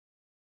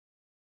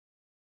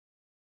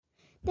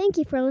Thank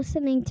you for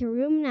listening to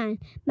Room 9,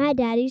 my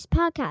daddy's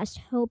podcast.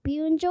 Hope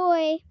you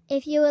enjoy.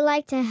 If you would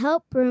like to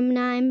help Room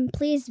 9,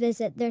 please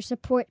visit their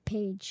support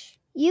page.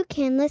 You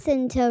can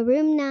listen to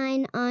Room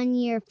 9 on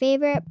your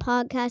favorite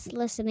podcast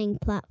listening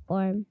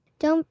platform.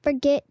 Don't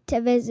forget to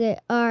visit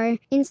our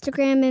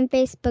Instagram and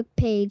Facebook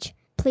page.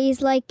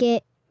 Please like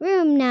it.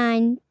 Room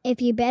 9.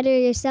 If you better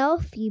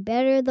yourself, you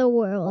better the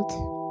world.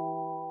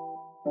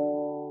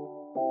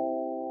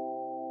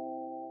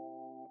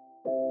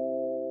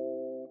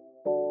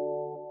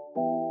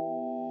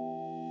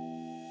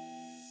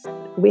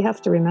 We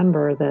have to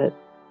remember that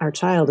our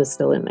child is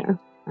still in there,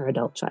 our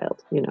adult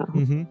child,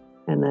 and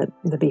that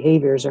the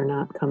behaviors are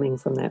not coming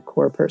from that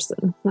core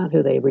person, not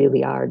who they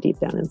really are deep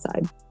down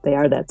inside. They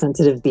are that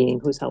sensitive being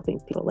who's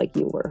helping people like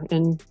you were.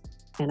 And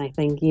I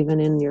think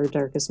even in your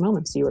darkest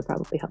moments, you were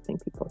probably helping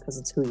people because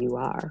it's who you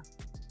are.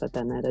 But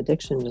then that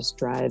addiction just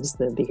drives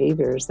the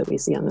behaviors that we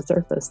see on the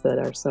surface that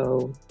are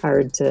so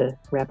hard to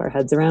wrap our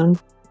heads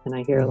around. And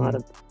I hear a lot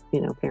of,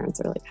 parents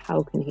are like,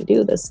 how can he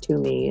do this to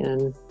me?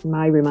 And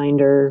my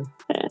reminder,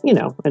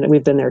 and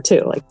we've been there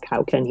too, like,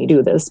 how can he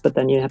do this? But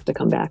then you have to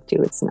come back to,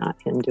 it's not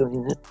him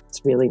doing it.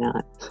 It's really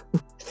not.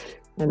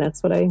 And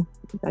that's what I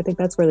think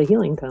that's where the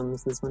healing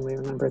comes, is when we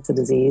remember it's a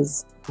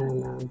disease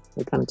and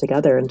we come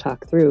together and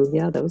talk through,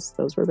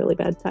 those were really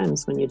bad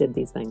times when you did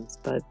these things,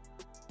 but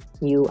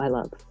you, I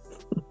love.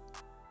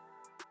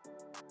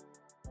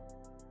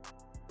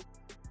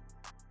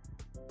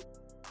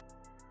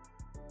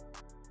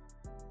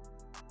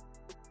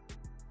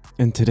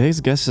 And today's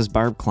guest is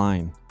Barb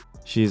Klein.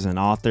 She's an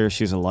author,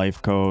 she's a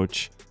life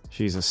coach,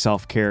 she's a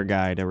self-care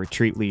guide, a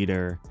retreat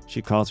leader.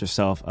 She calls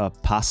herself a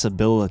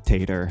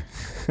possibilitator,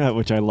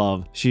 which I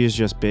love. She is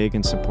just big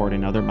in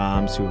supporting other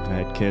moms who've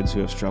had kids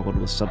who have struggled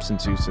with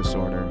substance use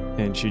disorder.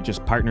 And she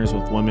just partners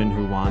with women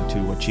who want to,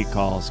 what she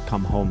calls,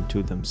 come home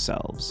to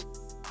themselves.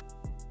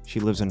 She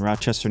lives in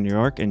Rochester, New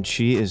York, and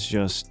she is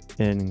just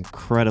an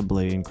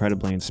incredibly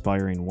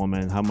inspiring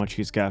woman. How much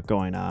she's got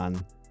going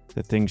on,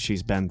 the things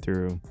she's been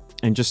through,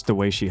 and just the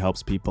way she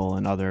helps people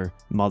and other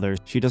mothers.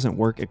 She doesn't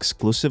work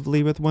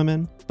exclusively with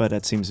women, but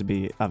that seems to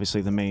be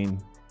obviously the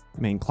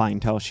main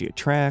clientele she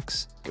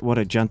attracts. What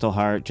a gentle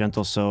heart,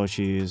 gentle soul.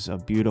 She's a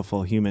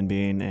beautiful human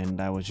being, and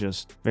I was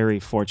just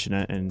very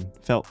fortunate and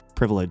felt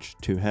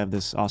privileged to have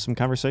this awesome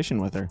conversation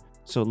with her.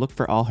 So look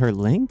for all her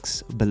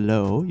links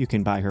below. You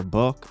can buy her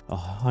book,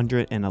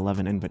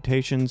 111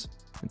 Invitations.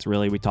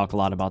 We talk a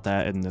lot about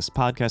that in this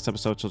podcast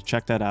episode, so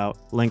check that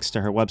out. Links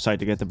to her website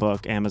to get the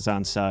book,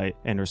 Amazon site,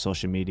 and her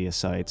social media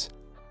sites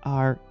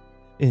are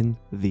in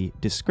the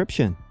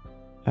description.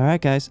 All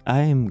right, guys,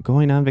 I am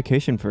going on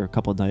vacation for a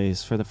couple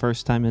days for the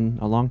first time in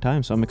a long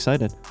time, so I'm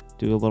excited.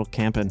 Do a little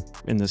camping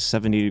in this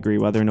 70-degree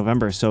weather in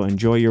November, so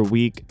enjoy your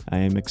week. I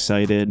am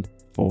excited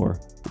for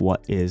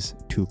what is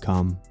to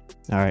come.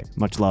 All right,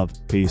 much love.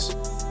 Peace.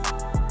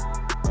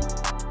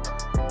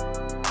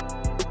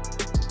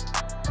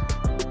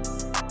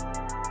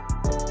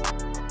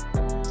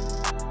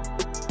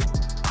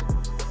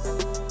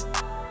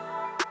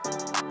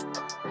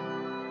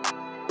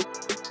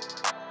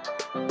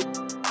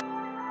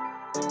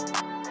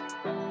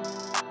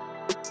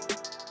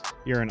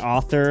 You're an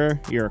author,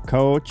 you're a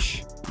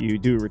coach, you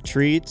do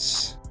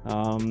retreats.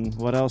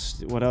 What else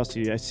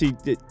do you, I see,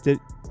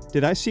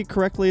 did I see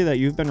correctly that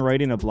you've been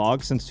writing a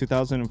blog since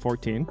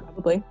 2014?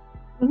 Probably.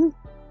 Mm-hmm.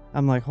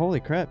 I'm like, holy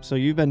crap. So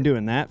you've been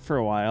doing that for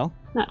a while.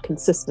 Not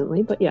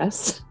consistently, but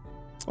yes.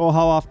 Well,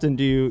 how often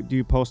do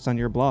you post on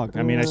your blog?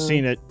 I mean, I've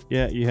seen it.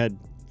 Yeah, you had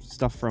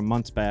stuff from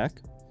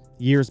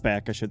years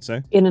back, I should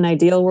say. In an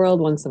ideal world,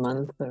 once a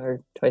month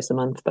or twice a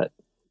month, but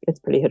it's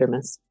pretty hit or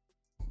miss.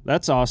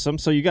 That's awesome.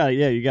 So you got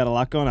a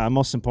lot going on.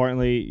 Most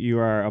importantly, you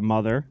are a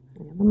mother.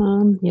 I am a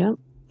mom, yep.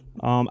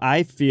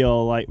 I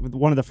feel like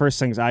one of the first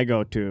things I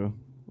go to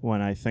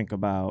when I think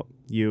about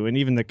you, and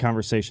even the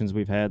conversations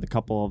we've had, the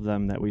couple of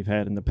them that we've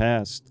had in the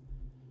past,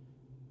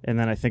 and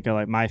then I think of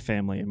like my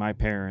family and my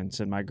parents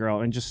and my girl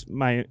and just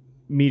my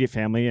immediate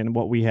family and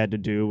what we had to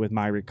do with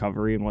my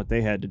recovery and what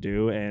they had to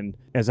do. And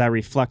as I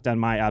reflect on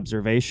my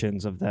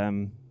observations of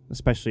them,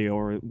 especially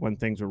over when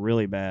things were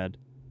really bad,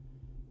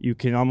 you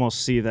can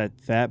almost see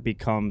that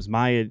becomes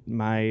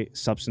my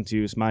substance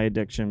use, my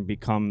addiction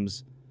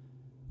becomes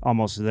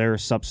almost their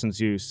substance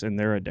use and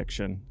their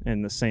addiction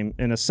in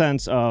a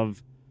sense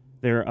of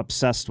they're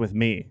obsessed with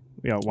me,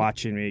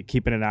 watching me,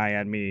 keeping an eye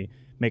on me,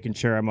 making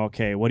sure I'm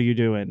okay. What are you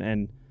doing?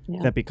 And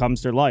that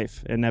becomes their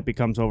life, and that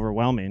becomes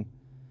overwhelming.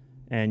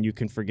 And you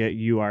can forget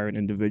you are an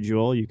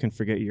individual. You can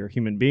forget you're a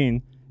human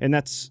being. And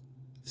that's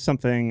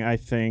something I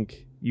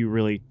think you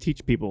really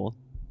teach people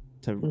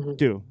to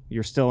do.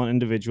 You're still an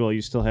individual.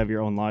 You still have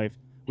your own life.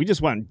 We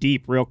just went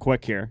deep real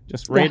quick here,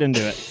 just right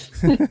into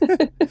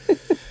it.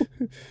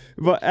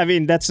 But I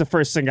mean, that's the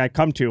first thing I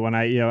come to when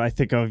I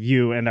think of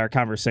you and our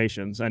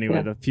conversations.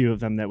 Anyway, the few of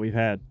them that we've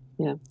had.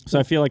 Yeah. So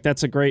I feel like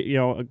that's a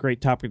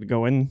great topic to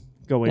go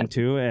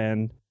into.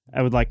 And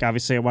I would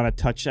obviously I want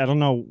to touch, I don't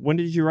know, when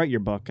did you write your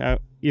book?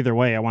 Either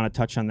way, I want to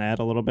touch on that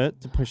a little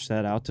bit to push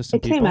that out to some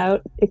people.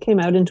 It came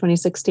out in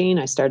 2016.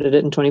 I started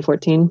it in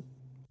 2014.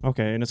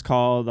 Okay, and it's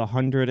called the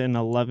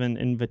 111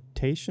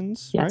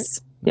 Invitations, right? Yes.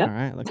 Yep. All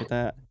right, look at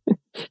that.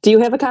 Do you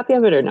have a copy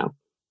of it or no?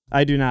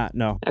 I do not,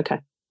 no. Okay.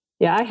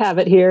 Yeah, I have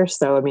it here.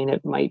 So, I mean,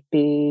 it might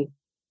be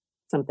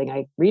something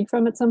I read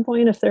from at some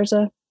point if there's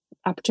a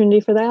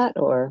opportunity for that,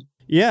 or...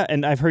 Yeah,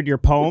 and I've heard your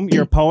poem.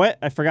 You're a poet.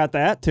 I forgot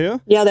that,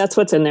 too. Yeah, that's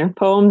what's in there.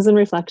 Poems and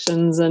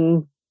reflections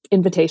and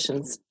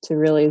invitations to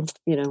really,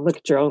 look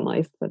at your own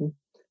life.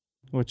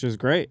 Which is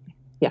great.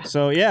 Yeah.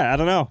 So, yeah, I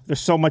don't know.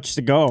 There's so much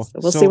to go. So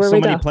we'll see where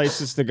we go. So many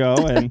places to go.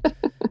 And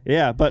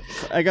yeah, but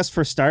I guess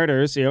for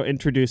starters,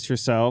 introduce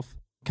yourself,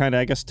 kind of,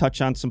 I guess,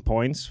 touch on some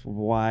points,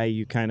 why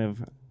you kind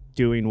of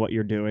doing what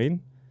you're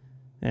doing,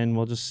 and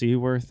we'll just see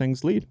where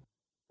things lead.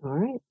 All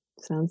right.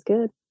 Sounds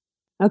good.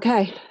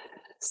 Okay.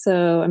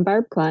 So I'm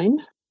Barb Klein.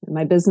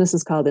 My business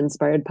is called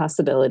Inspired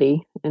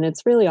Possibility, and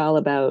it's really all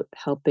about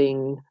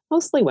helping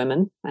mostly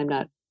women. I'm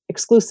not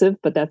exclusive,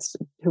 but that's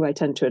who I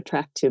tend to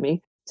attract to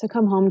me, to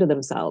come home to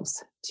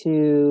themselves,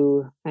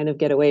 to kind of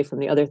get away from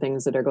the other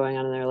things that are going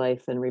on in their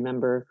life and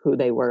remember who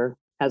they were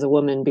as a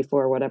woman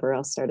before whatever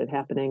else started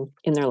happening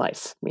in their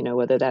life,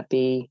 whether that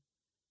be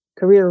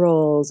career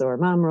roles or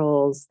mom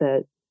roles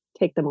that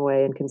take them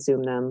away and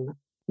consume them.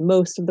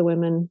 Most of the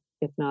women,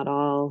 if not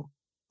all,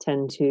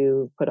 tend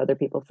to put other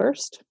people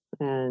first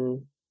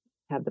and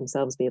have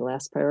themselves be the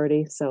last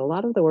priority. So a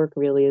lot of the work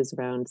really is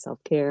around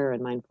self-care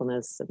and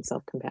mindfulness and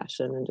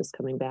self-compassion and just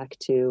coming back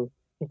to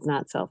it's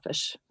not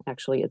selfish.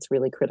 Actually, it's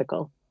really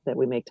critical that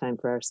we make time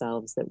for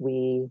ourselves, that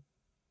we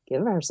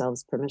give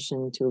ourselves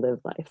permission to live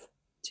life,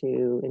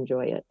 to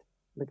enjoy it,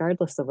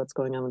 regardless of what's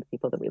going on with the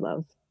people that we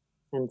love.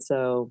 And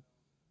so,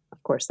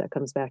 of course, that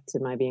comes back to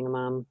my being a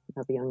mom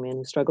of a young man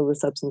who struggled with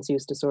substance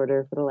use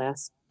disorder for the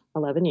last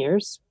 11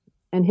 years.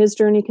 And his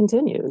journey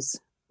continues.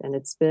 And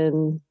it's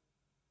been,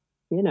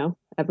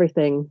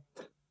 everything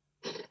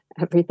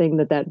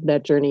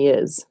that journey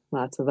is.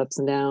 Lots of ups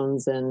and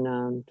downs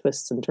and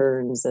twists and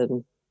turns.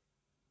 And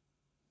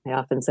I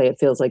often say it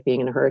feels like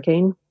being in a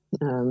hurricane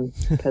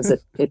because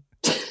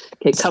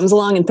it comes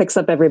along and picks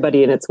up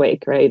everybody in its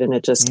wake, right? And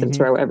it just can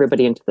throw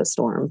everybody into the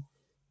storm.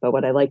 But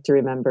what I like to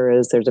remember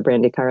is there's a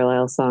Brandi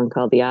Carlile song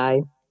called The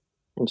Eye.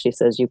 And she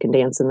says, you can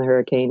dance in the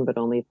hurricane, but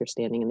only if you're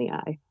standing in the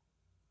eye.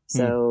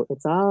 So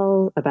it's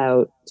all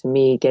about, to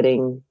me,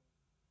 getting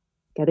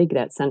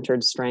that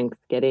centered strength,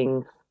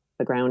 getting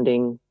the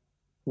grounding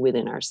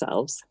within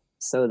ourselves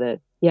so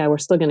that, we're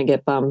still going to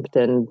get bumped.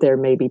 And there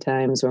may be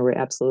times where we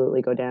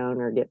absolutely go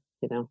down or get,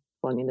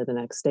 flung into the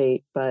next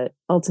state. But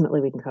ultimately,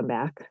 we can come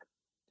back to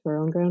our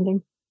own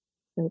grounding.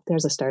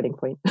 There's a starting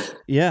point.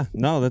 Yeah,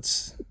 no,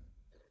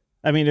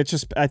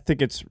 I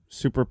think it's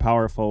super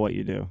powerful what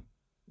you do,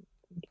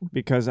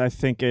 because I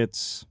think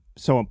it's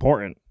so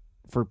important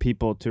for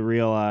people to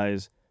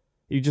realize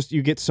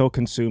you get so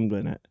consumed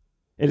in it.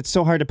 It's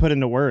so hard to put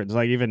into words.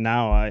 Like even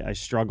now I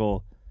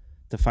struggle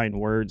to find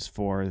words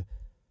for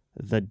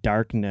the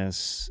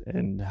darkness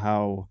and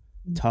how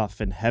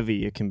tough and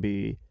heavy it can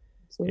be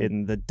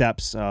in the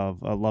depths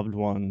of a loved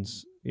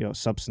one's,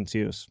 substance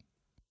use.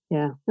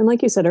 Yeah. And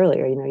like you said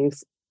earlier,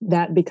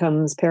 that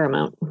becomes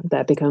paramount.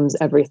 That becomes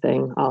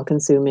everything, all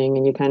consuming,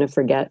 and you kind of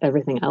forget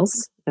everything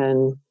else.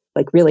 And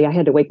really, I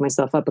had to wake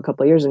myself up a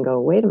couple of years and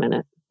go, wait a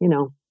minute,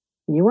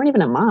 you weren't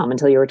even a mom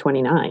until you were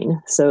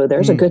 29. So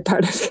there's a good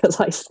part of your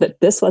life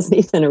that this wasn't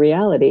even a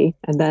reality.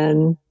 And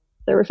then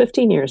there were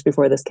 15 years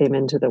before this came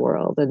into the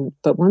world.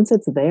 But once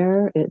it's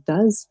there, it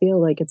does feel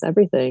like it's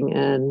everything.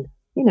 And,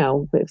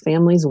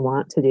 families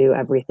want to do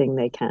everything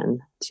they can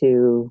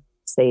to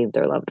save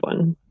their loved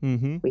one.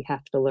 We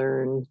have to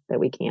learn that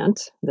we can't,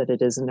 that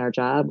it isn't our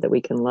job, that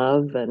we can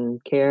love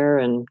and care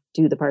and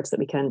do the parts that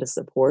we can to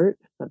support.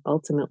 But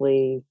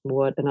ultimately,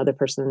 what another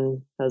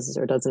person does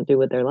or doesn't do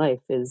with their life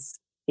is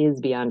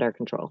beyond our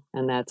control.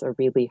 And that's a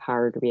really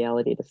hard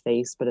reality to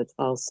face, but it's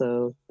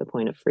also the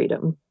point of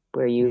freedom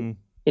where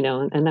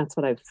and that's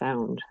what I've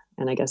found.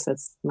 And I guess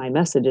that's my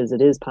message is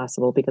it is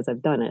possible because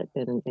I've done it.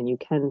 And you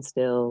can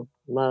still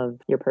love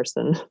your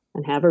person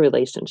and have a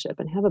relationship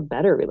and have a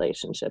better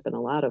relationship in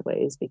a lot of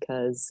ways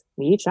because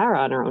we each are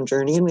on our own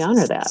journey and we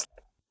honor that.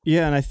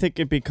 Yeah. And I think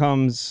it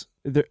becomes,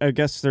 I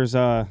guess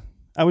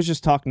I was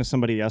just talking to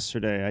somebody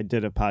yesterday. I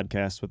did a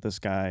podcast with this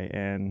guy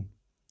and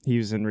he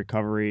was in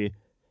recovery.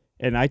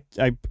 And I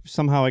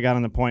somehow I got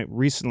on the point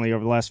recently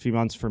over the last few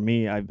months for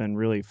me, I've been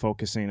really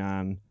focusing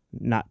on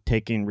not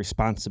taking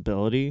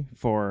responsibility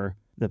for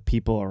the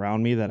people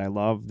around me that I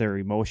love, their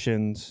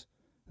emotions,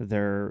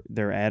 their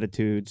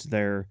attitudes,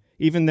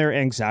 even their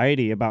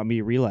anxiety about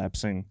me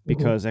relapsing,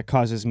 because it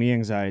causes me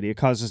anxiety. It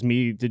causes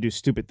me to do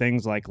stupid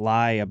things like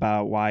lie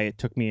about why it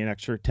took me an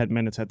extra 10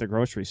 minutes at the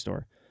grocery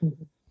store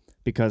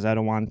because I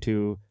don't want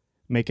to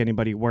make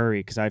anybody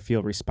worry because I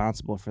feel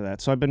responsible for that.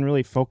 So I've been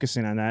really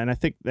focusing on that. And I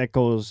think that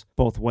goes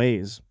both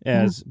ways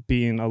as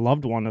being a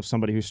loved one of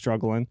somebody who's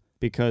struggling,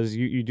 because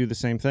you do the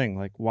same thing.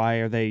 Like, why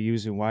are they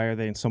using? Why are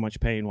they in so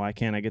much pain? Why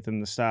can't I get them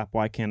to stop?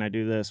 Why can't I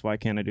do this? Why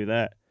can't I do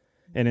that?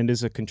 And it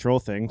is a control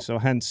thing. So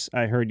hence,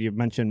 I heard you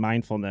mention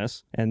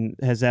mindfulness. And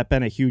has that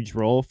been a huge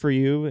role for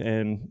you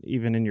and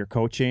even in your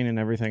coaching and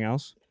everything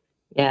else?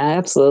 Yeah,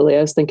 absolutely.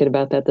 I was thinking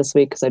about that this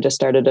week because I just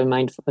started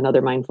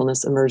another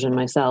mindfulness immersion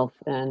myself.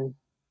 And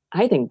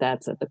I think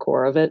that's at the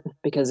core of it,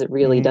 because it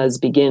really does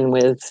begin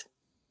with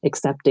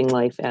accepting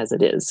life as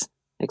it is,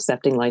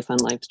 accepting life on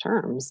life's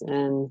terms.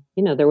 And,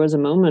 there was a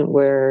moment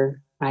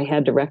where I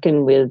had to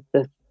reckon with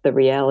the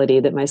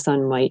reality that my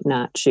son might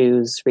not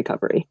choose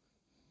recovery.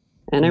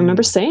 And I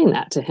remember saying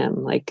that to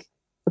him, like,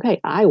 okay,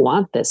 I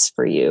want this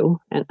for you.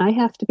 And I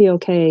have to be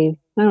okay.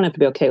 I don't have to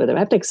be okay with it. I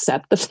have to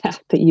accept the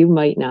fact that you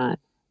might not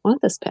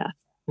want this path.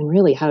 And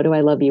really, how do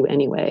I love you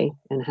anyway?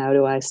 And how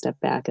do I step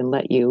back and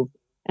let you,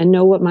 and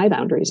know what my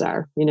boundaries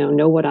are,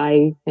 know what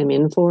I am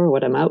in for,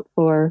 what I'm out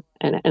for.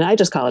 And I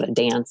just call it a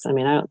dance. I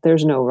mean,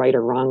 there's no right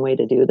or wrong way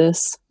to do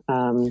this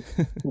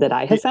that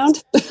I have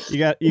found.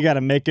 You got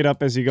to make it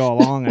up as you go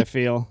along, I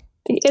feel.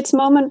 It's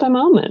moment by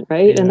moment,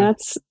 right? Yeah. And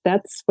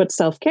that's what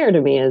self-care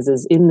to me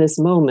is in this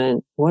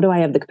moment, what do I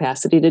have the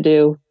capacity to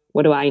do?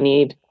 What do I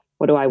need?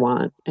 What do I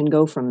want? And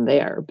go from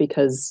there,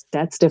 because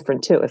that's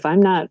different too. If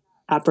I'm not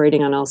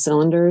operating on all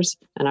cylinders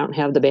and I don't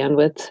have the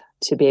bandwidth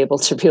to be able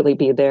to really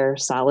be there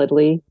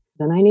solidly,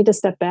 then I need to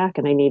step back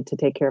and I need to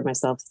take care of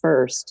myself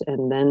first,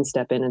 and then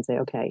step in and say,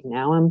 okay,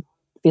 now I'm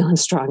feeling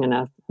strong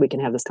enough. We can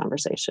have this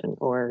conversation,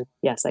 or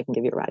yes, I can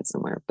give you a ride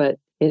somewhere. But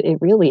it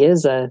really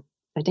is a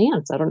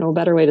dance. I don't know a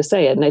better way to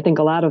say it. And I think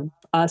a lot of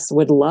us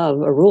would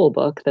love a rule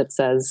book that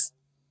says,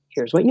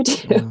 here's what you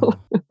do.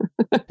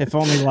 If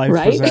only life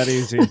was that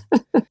easy.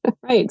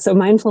 Right. So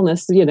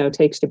mindfulness,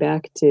 takes you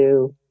back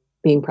to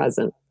being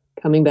present,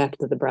 coming back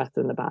to the breath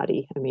and the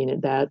body. I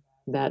mean, that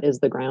is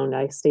the ground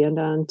I stand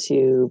on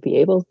to be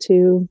able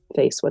to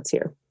face what's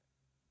here.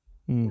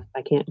 If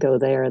I can't go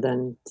there,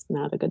 then it's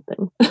not a good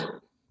thing.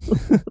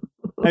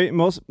 I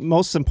mean,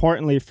 most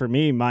importantly for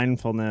me,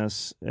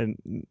 mindfulness and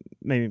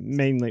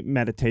mainly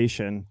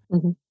meditation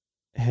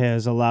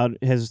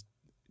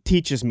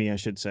teaches me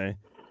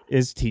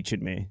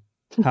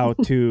how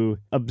to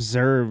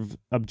observe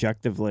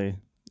objectively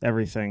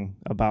everything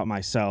about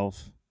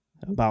myself,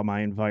 about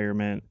my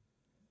environment,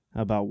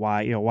 about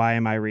why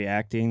am I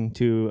reacting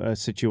to a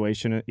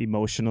situation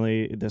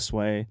emotionally this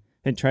way,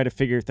 and try to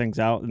figure things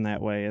out in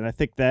that way. And I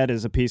think that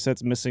is a piece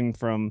that's missing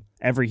from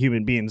every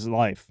human being's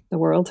life. The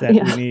world. That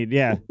we need,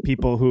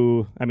 people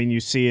who, I mean, you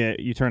see it,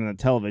 you turn on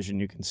the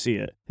television, you can see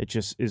it. It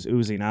just is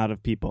oozing out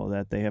of people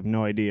that they have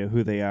no idea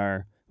who they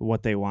are,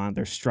 what they want.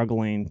 They're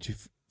struggling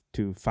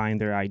to find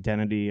their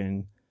identity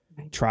and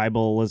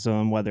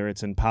tribalism, whether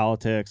it's in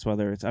politics,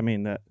 whether it's, I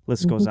mean, the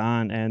list goes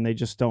on, and they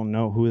just don't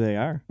know who they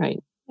are.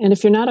 Right. And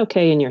if you're not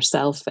okay in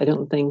yourself, I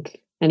don't think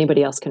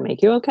anybody else can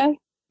make you okay.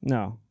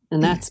 No.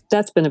 And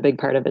that's been a big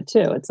part of it too.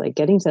 It's like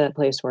getting to that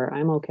place where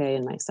I'm okay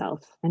in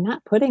myself and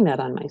not putting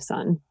that on my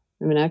son.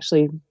 I mean, I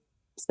actually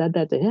said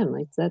that to him.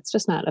 Like, that's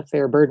just not a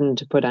fair burden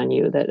to put on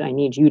you, that I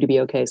need you to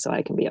be okay so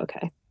I can be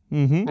okay.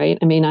 Right.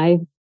 I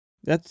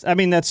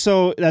mean, that's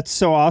so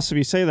awesome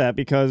you say that,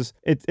 because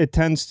it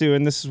tends to,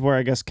 and this is where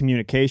I guess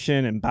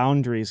communication and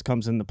boundaries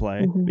comes into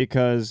play,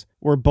 because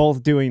we're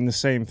both doing the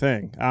same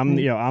thing. I'm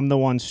the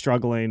one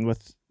struggling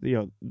with,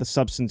 the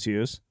substance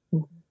use.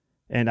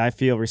 And I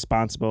feel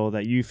responsible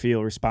that you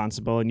feel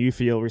responsible, and you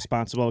feel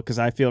responsible because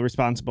I feel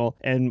responsible,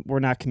 and we're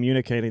not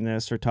communicating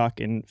this or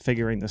talking,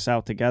 figuring this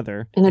out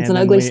together. And it's an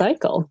ugly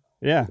cycle.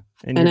 Yeah.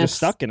 And you're just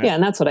stuck in it. Yeah.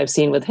 And that's what I've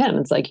seen with him.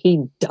 It's like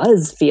he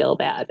does feel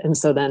bad. And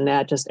so then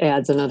that just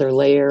adds another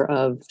layer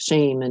of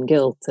shame and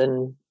guilt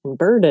and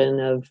burden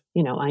of,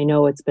 I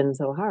know it's been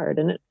so hard.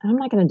 And I'm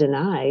not going to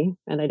deny,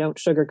 and I don't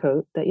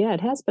sugarcoat that, yeah,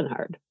 it has been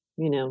hard,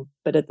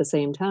 but at the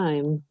same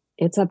time,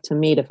 it's up to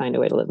me to find a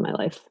way to live my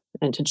life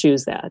and to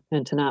choose that,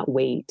 and to not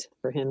wait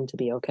for him to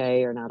be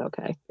okay or not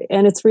okay.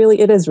 And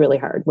it is really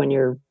hard when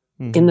you're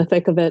in the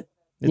thick of it.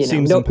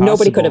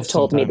 Nobody could have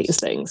told me these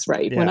things,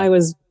 right? Yeah. When I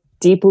was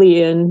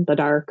deeply in the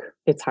dark,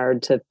 it's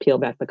hard to peel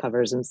back the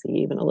covers and see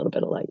even a little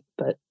bit of light,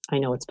 but I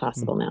know it's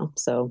possible now.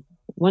 So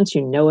once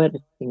you know it,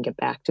 you can get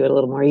back to it a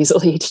little more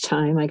easily each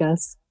time, I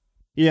guess.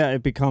 Yeah,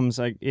 it becomes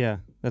like,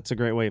 that's a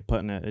great way of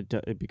putting it.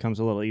 It becomes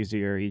a little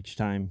easier each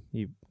time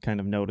you kind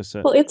of notice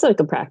it. Well, it's like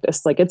a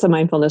practice. Like, it's a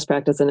mindfulness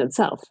practice in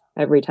itself.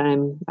 Every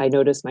time I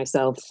notice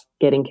myself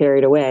getting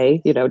carried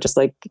away, just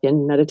like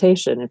in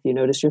meditation, if you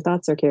notice your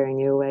thoughts are carrying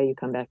you away, you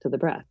come back to the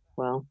breath.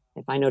 Well,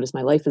 if I notice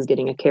my life is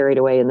getting carried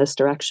away in this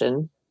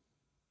direction,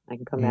 I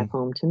can come back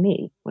home to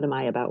me. What am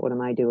I about? What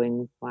am I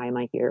doing? Why am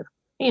I here?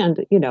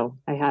 And,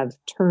 I have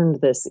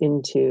turned this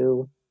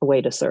into a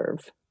way to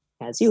serve,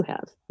 as you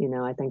have.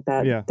 I think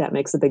that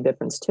makes a big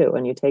difference too.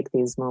 And you take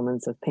these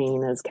moments of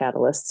pain as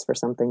catalysts for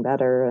something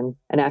better.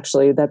 And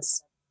actually,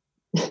 that's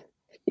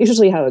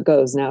usually how it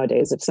goes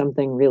nowadays. If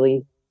something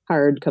really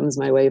hard comes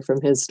my way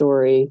from his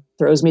story,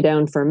 throws me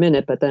down for a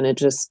minute, but then it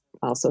just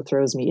also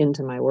throws me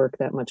into my work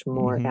that much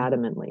more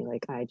adamantly.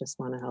 Like, I just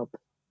want to help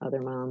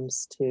other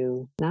moms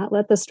to not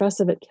let the stress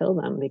of it kill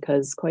them,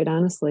 because quite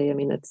honestly, I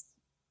mean,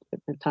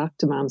 I've talked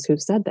to moms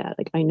who've said that,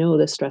 like, I know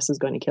this stress is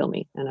going to kill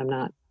me, and I'm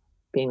not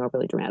being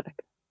overly dramatic.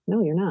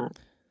 No, you're not.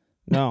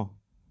 No,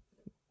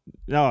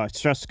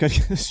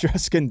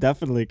 stress can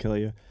definitely kill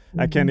you.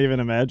 I can't even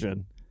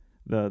imagine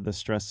the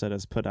stress that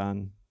is put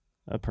on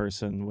a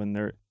person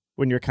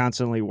when you're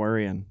constantly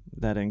worrying,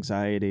 that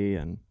anxiety,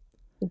 and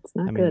it's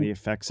not good. The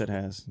effects it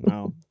has.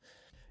 No.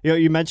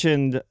 You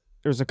mentioned,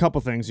 there's a couple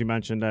things you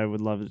mentioned I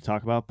would love to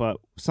talk about, but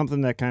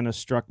something that kind of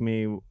struck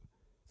me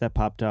that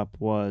popped up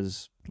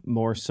was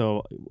more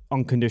so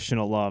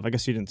unconditional love. I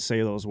guess you didn't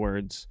say those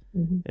words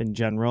in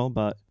general,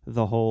 but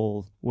the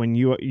whole, when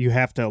you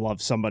have to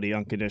love somebody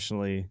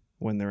unconditionally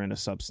when they're in a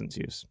substance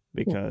use,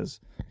 because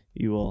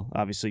you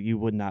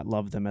would not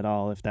love them at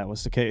all if that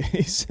was the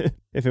case.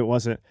 If it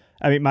wasn't,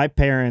 I mean, my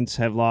parents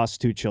have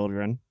lost 2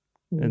 children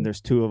and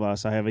there's 2 of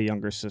us. I have a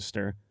younger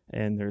sister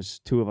and there's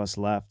 2 of us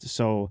left.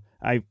 So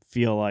I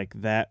feel like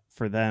that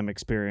for them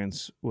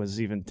experience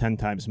was even 10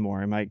 times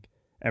more.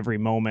 Every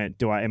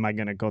moment am I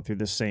going to go through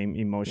the same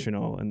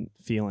emotional and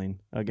feeling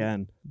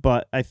again?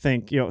 But I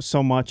think,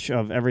 so much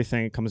of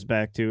everything comes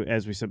back to,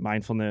 as we said,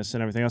 mindfulness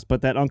and everything else,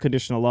 but that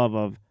unconditional love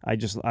of,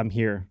 I'm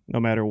here no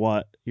matter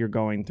what you're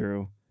going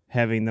through,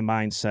 having the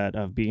mindset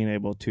of being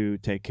able to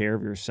take care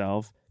of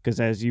yourself. Because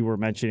as you were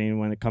mentioning,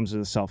 when it comes to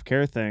the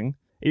self-care thing,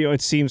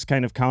 it seems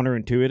kind of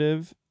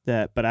counterintuitive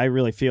but I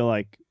really feel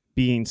like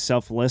being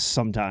selfless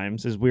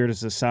sometimes, as weird as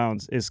this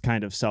sounds, is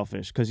kind of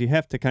selfish, because you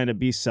have to kind of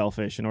be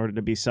selfish in order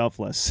to be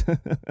selfless.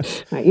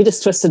 Right, you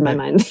just twisted my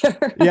mind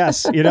there.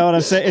 Yes, you know what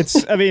I'm saying?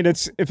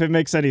 It's if it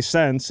makes any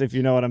sense, if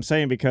you know what I'm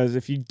saying, because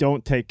if you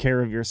don't take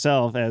care of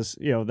yourself, as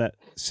that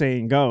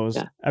saying goes,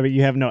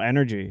 you have no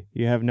energy.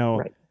 You have no,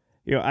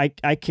 right.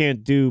 I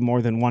can't do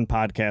more than 1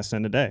 podcast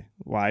in a day.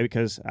 Why?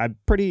 Because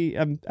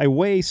I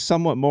weigh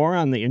somewhat more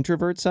on the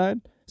introvert side.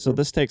 So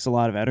this takes a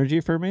lot of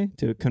energy for me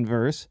to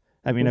converse.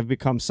 I mean, I've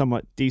become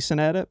somewhat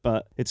decent at it,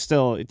 but it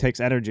takes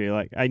energy.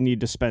 Like, I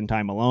need to spend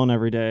time alone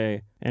every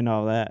day and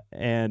all that.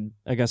 And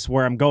I guess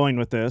where I'm going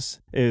with this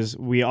is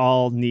we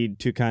all need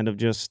to kind of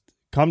just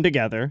come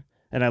together.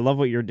 And I love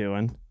what you're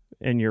doing,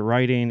 and you're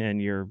writing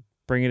and you're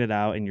bringing it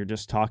out and you're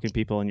just talking to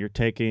people and you're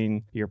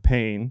taking your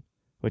pain,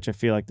 which I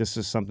feel like this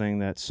is something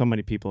that so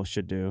many people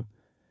should do,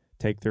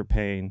 take their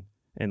pain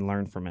and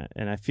learn from it.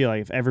 And I feel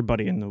like if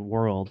everybody in the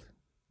world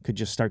could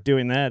just start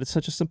doing that, it's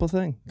such a simple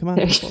thing. Come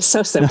on.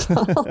 So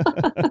simple.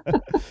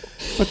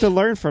 But to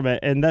learn from it,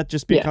 and that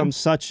just becomes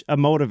such a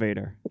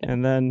motivator. Yeah.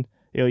 And then,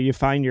 you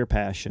find your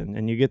passion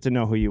and you get to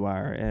know who you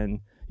are and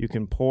you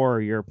can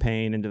pour your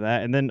pain into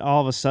that. And then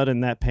all of a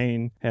sudden that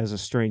pain has a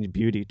strange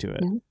beauty to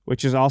it,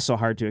 which is also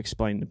hard to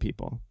explain to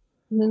people.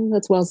 No,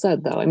 that's well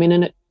said though. I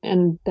mean,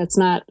 and that's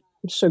not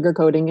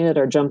sugarcoating it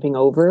or jumping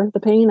over the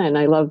pain. And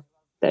I love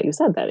that you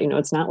said that,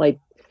 it's not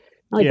like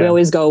we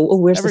always go, oh,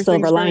 where's the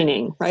silver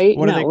lining, right?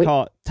 What do they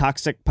call it?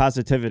 Toxic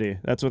positivity.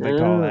 That's what they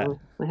call that.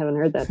 I haven't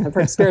heard that. I've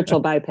heard spiritual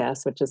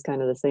bypass, which is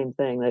kind of the same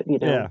thing,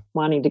 that,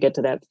 wanting to get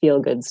to that feel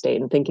good state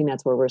and thinking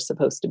that's where we're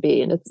supposed to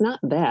be. And it's not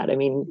that. I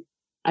mean,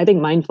 I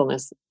think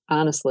mindfulness,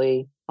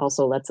 honestly,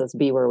 also lets us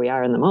be where we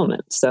are in the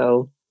moment.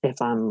 So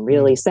if I'm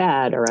really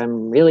sad or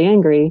I'm really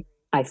angry,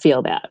 I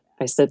feel that.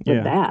 I sit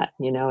with that,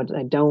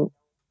 I don't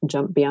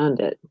jump beyond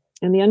it.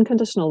 And the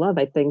unconditional love,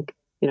 I think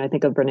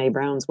of Brene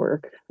Brown's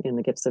work in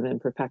The Gifts of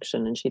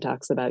Imperfection, and she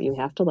talks about you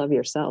have to love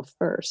yourself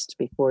first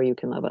before you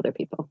can love other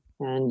people.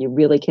 And you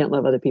really can't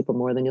love other people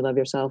more than you love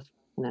yourself.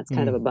 And that's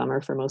kind of a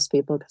bummer for most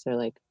people, because they're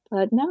like,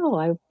 but no,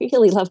 I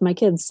really love my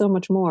kids so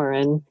much more.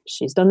 And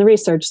she's done the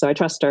research, so I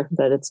trust her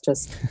that it's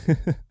just,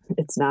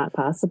 it's not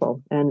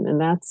possible. And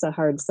that's a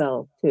hard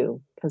sell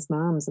too, because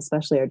moms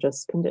especially are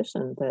just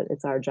conditioned that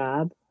it's our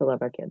job to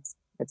love our kids.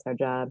 It's our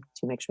job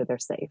to make sure they're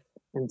safe.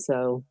 And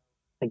so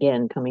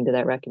again, coming to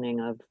that reckoning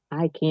of,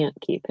 I can't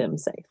keep him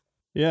safe.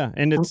 Yeah.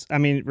 And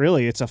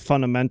really, it's a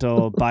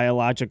fundamental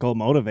biological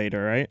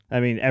motivator, right? I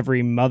mean,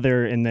 every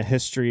mother in the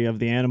history of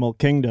the animal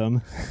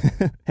kingdom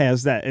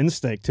has that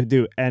instinct to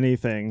do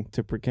anything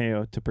to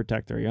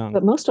protect their young.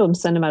 But most of them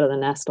send them out of the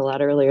nest a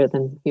lot earlier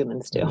than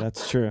humans do. Yeah,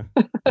 that's true.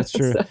 That's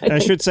true. So I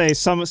should say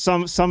some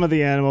of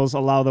the animals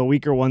allow the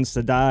weaker ones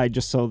to die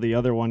just so the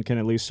other one can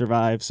at least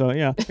survive. So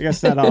yeah, I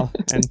guess not all.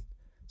 And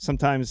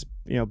sometimes,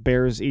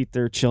 bears eat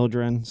their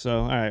children.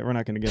 So, all right, we're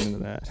not going to get into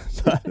that.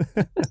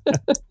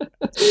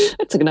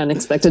 That took an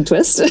unexpected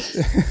twist.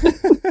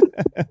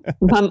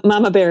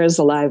 Mama bear is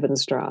alive and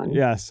strong.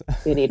 Yes.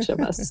 In each of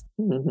us.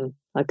 Mm-hmm.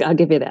 I'll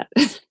give you that.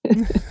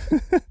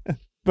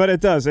 But it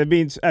does. It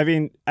means,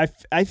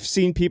 I've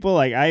seen people,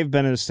 like, I've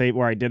been in a state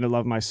where I didn't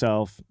love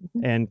myself.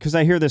 And because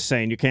I hear this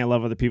saying, you can't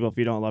love other people if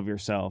you don't love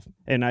yourself.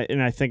 And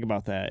I think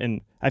about that. And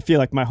I feel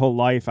like my whole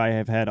life I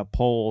have had a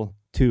pull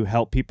to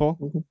help people.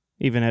 Mm-hmm.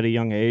 Even at a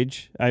young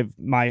age. All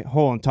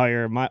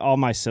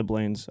my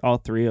siblings, all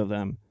 3 of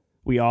them,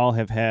 we all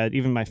have had,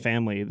 even my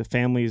family, the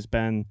family's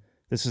been,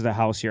 this is the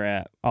house you're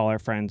at. All our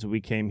friends,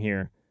 we came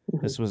here.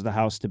 Mm-hmm. This was the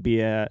house to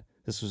be at.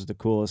 This was the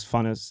coolest,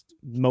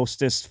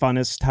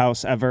 funnest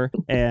house ever.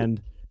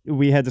 And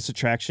we had this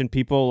attraction.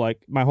 People,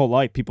 like, my whole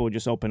life, people would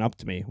just open up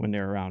to me when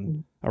they're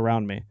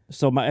around me.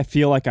 So I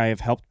feel like I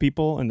have helped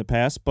people in the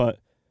past, but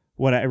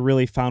what I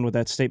really found what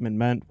that statement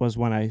meant was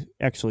when I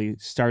actually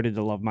started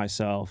to love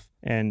myself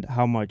and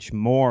how much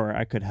more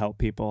I could help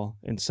people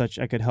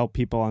I could help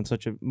people on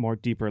such a more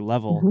deeper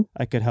level. Mm-hmm.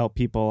 I could help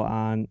people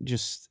on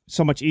just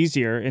so much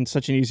easier in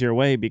such an easier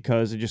way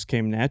because it just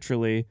came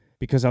naturally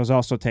because I was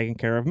also taking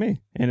care of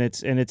me. And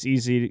it's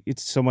easy.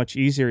 It's so much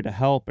easier to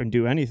help and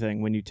do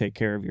anything when you take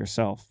care of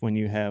yourself, when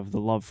you have the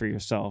love for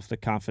yourself, the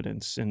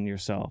confidence in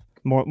yourself.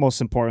 Most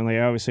importantly,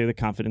 I always say the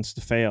confidence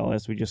to fail,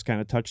 as we just kind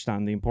of touched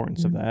on the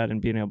importance of that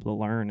and being able to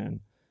learn.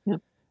 And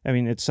I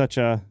mean, it's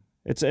a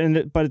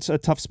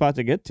tough spot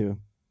to get to,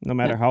 no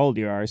matter how old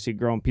you are. I see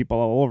grown people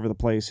all over the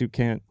place who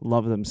can't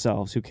love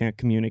themselves, who can't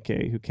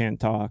communicate, who can't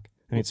talk.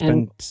 I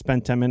mean,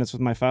 spend 10 minutes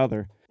with my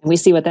father. And we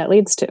see what that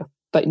leads to.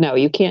 But no,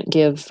 you can't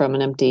give from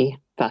an empty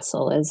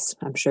vessel, as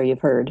I'm sure you've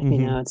heard. Mm-hmm.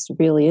 You know, it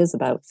really is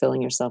about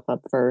filling yourself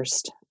up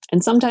first.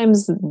 And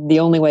sometimes the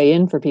only way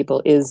in for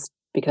people is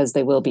because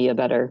they will be a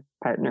better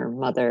partner,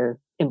 mother,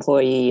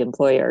 employee,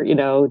 employer, you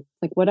know,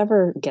 like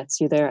whatever gets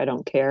you there. I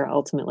don't care.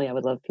 Ultimately, I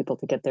would love people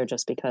to get there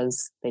just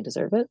because they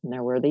deserve it and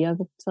they're worthy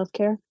of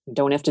self-care. You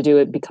don't have to do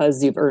it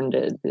because you've earned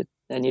it.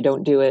 And you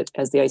don't do it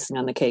as the icing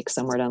on the cake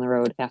somewhere down the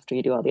road after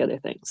you do all the other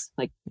things.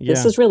 Like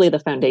this is really the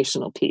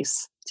foundational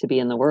piece to be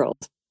in the world.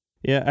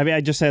 Yeah. I mean, I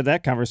just had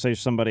that conversation with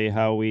somebody,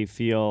 how we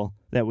feel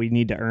that we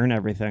need to earn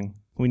everything.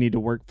 We need to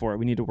work for it.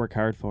 We need to work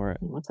hard for it.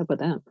 What's up with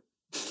that?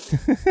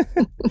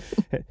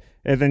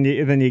 And then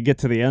you get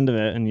to the end of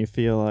it and you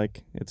feel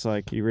like it's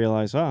like you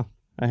realize, oh,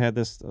 I had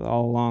this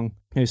all along.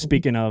 You know,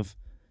 speaking of,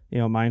 you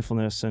know,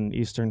 mindfulness and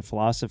Eastern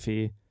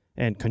philosophy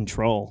and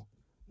control,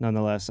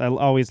 nonetheless, I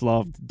always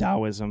loved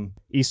Taoism.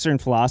 Eastern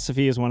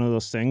philosophy is one of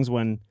those things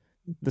when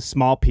the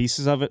small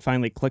pieces of it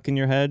finally click in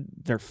your head,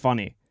 they're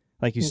funny.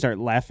 Like you start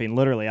laughing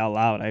literally out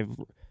loud.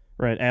 I'm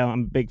a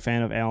big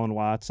fan of Alan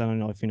Watts. I don't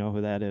know if you know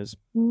who that is.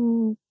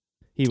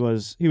 He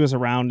was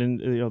around in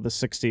the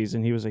 60s,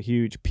 and he was a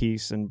huge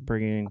piece in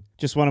bringing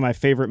just one of my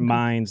favorite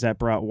minds that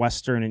brought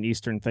Western and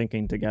Eastern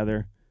thinking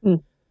together.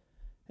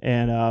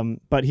 And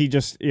but he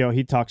just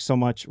he talks so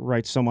much,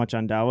 writes so much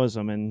on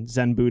Taoism and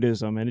Zen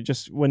Buddhism, and it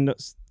just when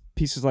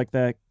pieces like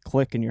that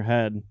click in your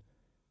head,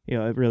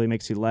 it really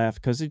makes you laugh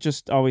because it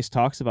just always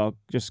talks about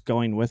just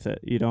going with it.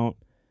 You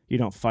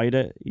don't fight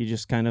it, you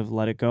just kind of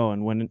let it go.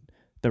 And when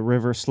the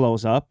river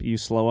slows up, you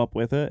slow up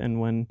with it, and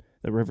when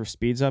the river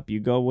speeds up, you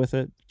go with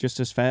it just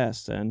as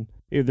fast. And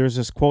there's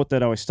this quote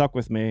that always stuck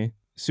with me.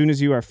 As soon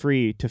as you are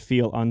free to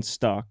feel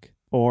unstuck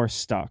or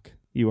stuck,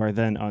 you are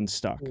then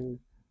unstuck.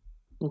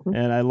 Mm-hmm.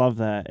 And I love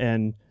that.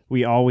 And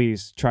we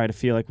always try to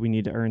feel like we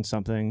need to earn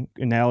something.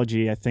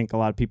 Analogy I think a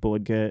lot of people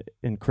would get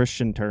in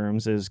Christian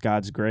terms is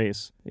God's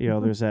grace.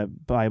 There's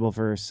that Bible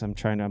verse. I'm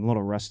a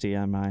little rusty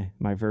on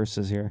my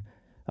verses here.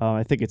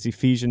 I think it's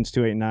Ephesians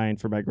 2:8-9,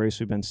 for by grace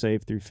we've been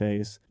saved through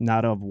faith,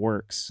 not of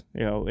works.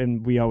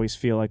 And we always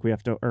feel like we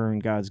have to earn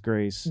God's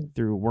grace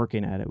through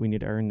working at it. We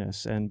need to earn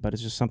this, but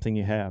it's just something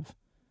you have.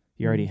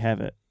 You already have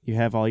it. You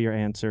have all your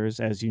answers,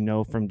 as you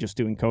know from just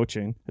doing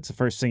coaching. It's the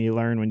first thing you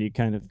learn when you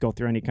kind of go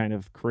through any kind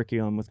of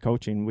curriculum with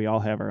coaching. We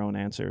all have our own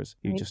answers.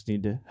 You just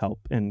need to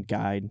help and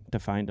guide to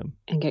find them.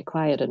 And get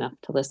quiet enough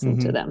to listen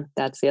to them.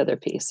 That's the other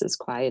piece, is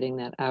quieting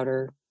that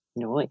outer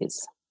noise.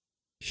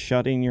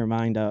 Shutting your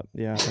mind up.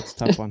 Yeah, that's a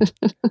tough one.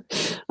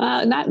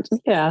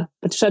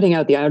 But shutting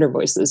out the outer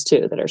voices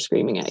too that are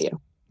screaming at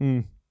you.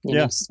 You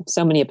know,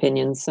 so many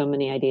opinions, so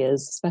many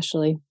ideas,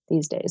 especially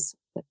these days.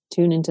 But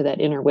tune into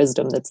that inner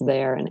wisdom that's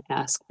there and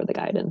ask for the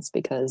guidance,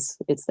 because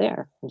it's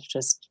there. It's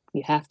just,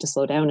 you have to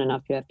slow down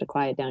enough. You have to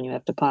quiet down. You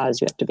have to pause.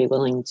 You have to be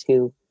willing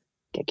to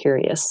get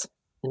curious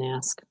and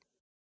ask.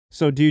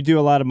 So do you do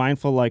a lot of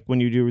mindful, like when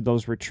you do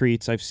those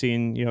retreats? I've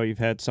seen, you've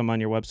had some on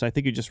your website. I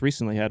think you just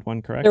recently had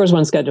one, correct? There was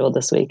one scheduled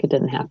this week. It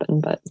didn't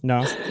happen, but...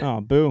 No?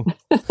 Oh, boo.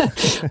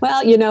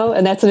 Well,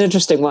 and that's an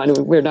interesting one.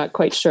 We're not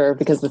quite sure,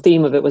 because the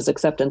theme of it was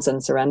acceptance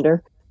and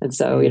surrender. And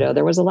so,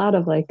 there was a lot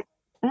of I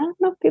don't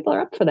know if people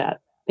are up for that.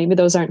 Maybe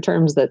those aren't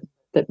terms that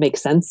make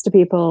sense to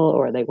people,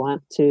 or they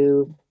want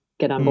to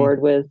get on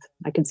board with.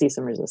 I could see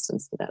some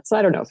resistance to that. So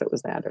I don't know if it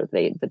was that or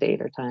the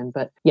date or time,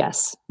 but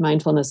yes,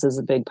 mindfulness is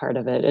a big part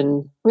of it.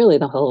 And really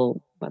the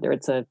whole, whether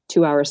it's a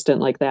 2-hour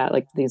stint like that,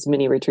 like these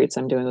mini retreats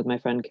I'm doing with my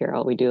friend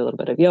Carol, we do a little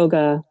bit of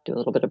yoga, do a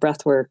little bit of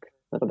breath work,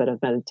 a little bit of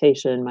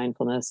meditation,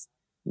 mindfulness.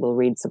 We'll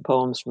read some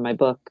poems from my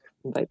book,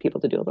 invite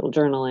people to do a little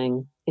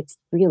journaling. It's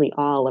really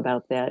all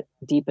about that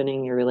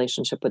deepening your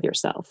relationship with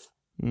yourself,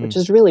 which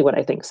is really what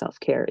I think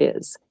self-care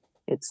is.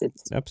 It's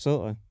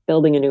absolutely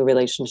building a new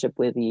relationship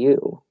with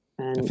you.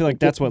 And I feel like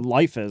that's what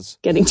life is.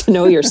 Getting to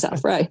know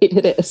yourself, right?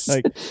 It is.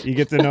 Like you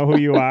get to know who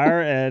you are,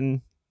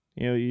 and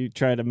you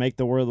try to make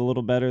the world a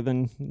little better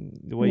than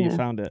the way you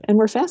found it. And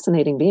we're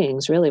fascinating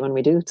beings, really, when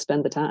we do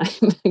spend the time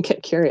and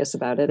get curious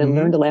about it and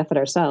learn to laugh at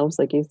ourselves,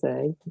 like you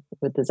say,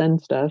 with the Zen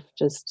stuff.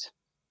 Just,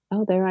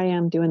 oh, there I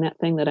am doing that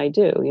thing that I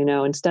do,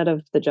 instead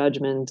of the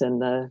judgment and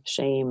the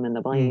shame and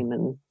the blame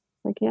and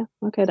yeah,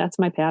 okay, that's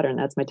my pattern.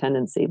 That's my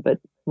tendency. But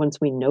once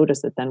we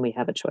notice it, then we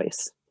have a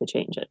choice to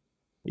change it.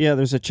 Yeah,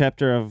 there's a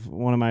chapter of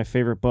one of my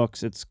favorite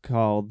books. It's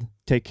called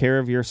Take Care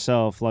of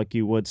Yourself Like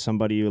You Would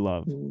Somebody You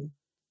Love.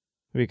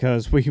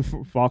 because we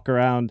walk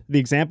around. The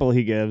example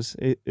he gives,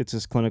 it's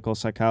this clinical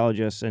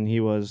psychologist, and he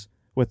was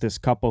with this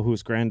couple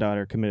whose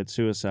granddaughter committed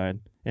suicide,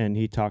 and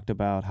he talked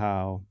about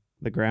how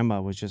the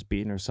grandma was just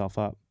beating herself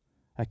up.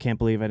 I can't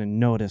believe I didn't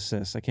notice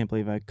this. I can't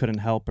believe I couldn't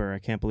help her. I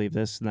can't believe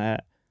this and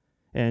that.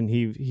 And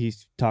he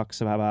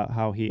talks about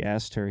how he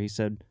asked her, he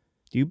said,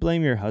 do you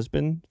blame your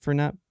husband for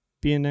not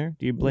being there?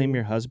 Do you blame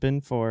your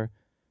husband for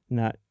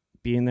not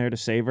being there to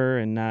save her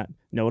and not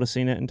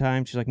noticing it in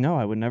time? She's like, no,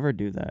 I would never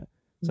do that.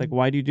 It's like,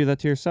 why do you do that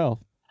to yourself?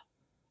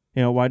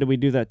 Why do we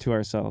do that to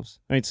ourselves?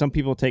 I mean, some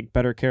people take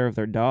better care of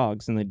their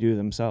dogs than they do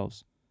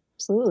themselves.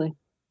 Absolutely.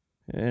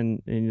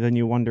 And then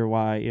you wonder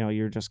why,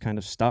 you're just kind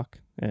of stuck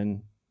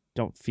and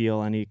don't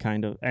feel any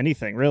kind of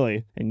anything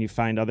really. And you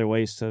find other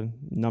ways to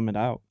numb it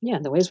out. Yeah.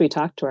 The ways we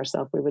talk to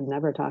ourselves, we would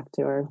never talk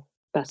to our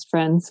best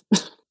friends.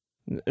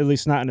 At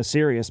least not in a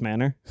serious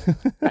manner.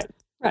 Right.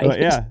 But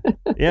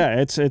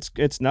yeah,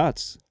 it's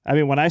nuts. I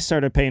mean, when I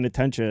started paying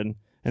attention,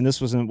 and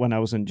this wasn't when I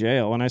was in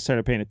jail, when I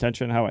started paying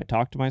attention to how I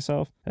talked to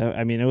myself,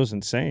 I mean, it was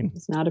insane.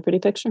 It's not a pretty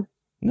picture.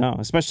 No,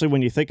 especially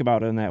when you think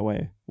about it in that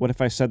way. What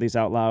if I said these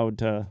out loud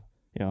to,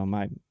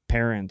 my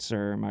parents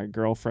or my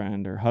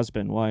girlfriend or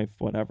husband, wife,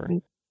 whatever?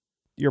 Right.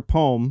 Your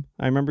poem,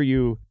 I remember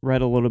you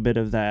read a little bit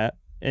of that.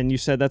 And you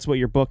said that's what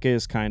your book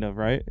is, kind of,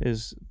 right?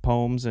 Is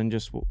poems and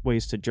just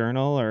ways to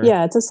journal? Or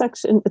yeah, it's a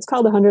section. It's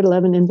called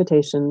 111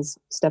 Invitations,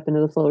 Step into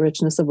the Full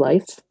Richness of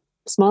Life.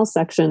 Small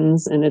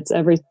sections, and it's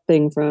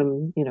everything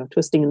from,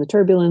 twisting in the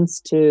turbulence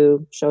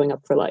to showing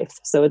up for life.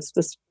 So it's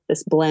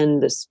this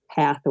blend, this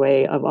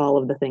pathway of all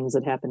of the things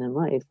that happen in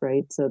life,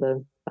 right? So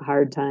the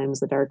hard times,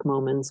 the dark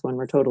moments when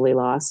we're totally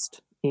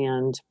lost,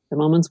 and the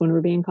moments when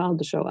we're being called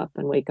to show up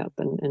and wake up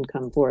and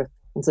come forth.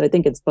 And so I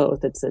think it's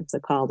both. It's a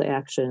call to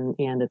action,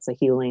 and it's a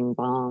healing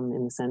balm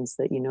in the sense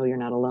that you're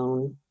not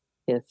alone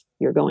if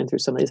you're going through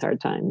some of these hard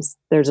times.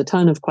 There's a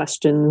ton of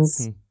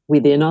questions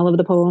within all of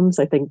the poems,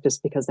 I think,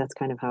 just because that's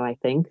kind of how I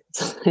think.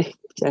 It's like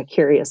a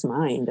curious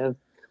mind of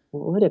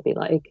what would it be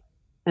like?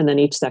 And then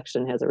each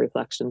section has a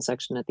reflection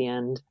section at the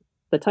end.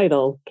 The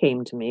title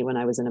came to me when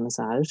I was in a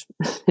massage.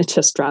 It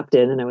just dropped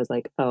in and I was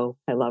like, oh,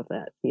 I love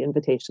that. The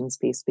invitations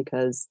piece,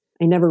 because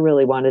I never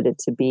really wanted it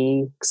to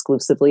be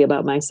exclusively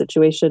about my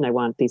situation. I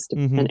want these to,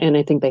 and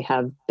I think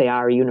they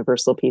are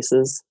universal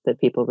pieces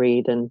that people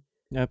read, and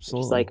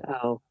absolutely, it's like,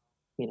 oh,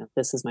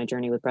 this is my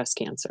journey with breast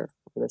cancer.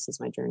 Or this is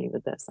my journey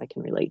with this. I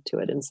can relate to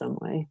it in some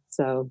way.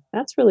 So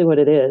that's really what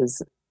it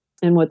is.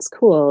 And what's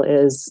cool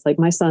is, like,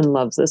 my son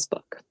loves this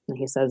book, and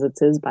he says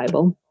it's his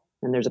Bible.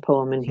 And there's a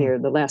poem in here.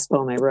 The last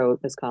poem I wrote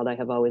is called I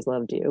Have Always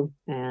Loved You.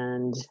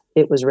 And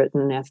it was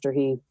written after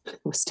he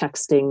was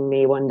texting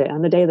me one day,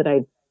 on the day that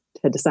I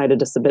had decided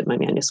to submit my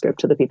manuscript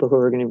to the people who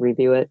were going to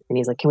review it. And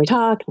he's like, can we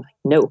talk? I'm like,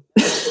 no,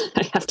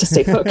 I have to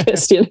stay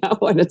focused, and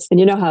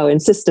you know how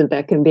insistent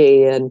that can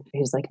be. And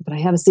he's like, but I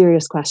have a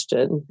serious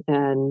question.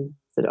 And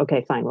I said,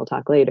 okay, fine, we'll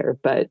talk later.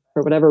 But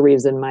for whatever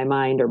reason, my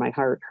mind or my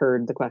heart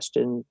heard the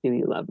question, do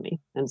you love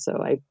me? And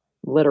so I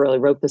literally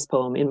wrote this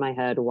poem in my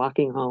head,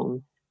 walking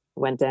home.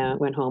 Went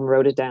home,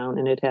 wrote it down,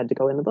 and it had to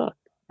go in the book.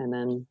 And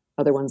then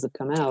other ones have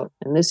come out.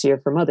 And this year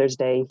for Mother's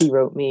Day, he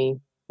wrote me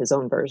his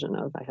own version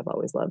of I Have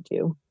Always Loved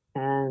You.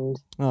 And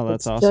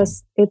that's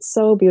awesome. It's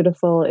so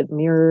beautiful. It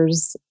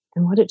mirrors.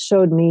 And what it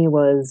showed me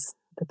was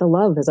that the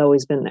love has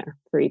always been there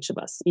for each of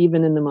us,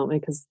 even in the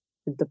moment, because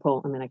the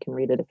poem, I mean, I can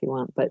read it if you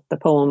want, but the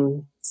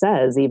poem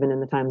says, even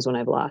in the times when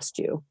I've lost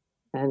you.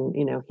 And,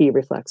 he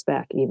reflects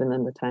back, even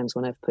in the times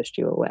when I've pushed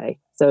you away.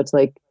 So it's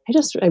like,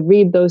 I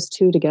read those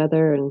two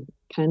together and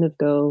kind of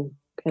go,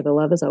 okay, the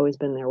love has always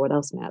been there. What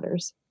else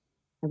matters?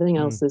 Everything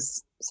else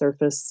is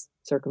surface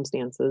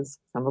circumstances,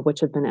 some of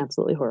which have been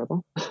absolutely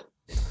horrible.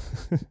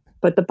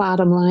 But the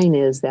bottom line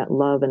is that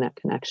love and that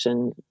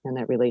connection and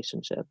that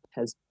relationship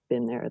has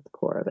been there at the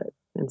core of it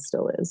and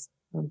still is.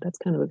 So that's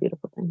kind of a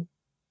beautiful thing.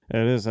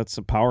 It is. That's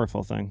a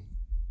powerful thing.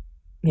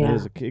 Yeah.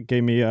 It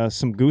gave me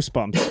some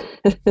goosebumps.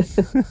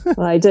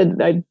 Well, I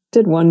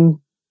did one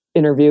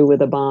interview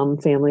with a BOM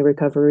family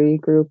recovery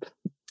group,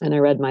 and I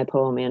read my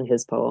poem and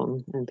his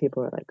poem, and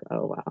people were like,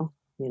 oh, wow,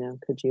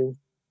 could you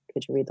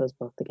read those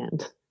both again?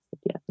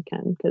 Yeah, I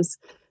can, because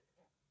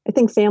I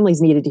think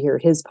families needed to hear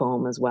his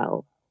poem as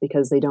well,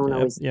 because they don't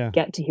always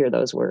get to hear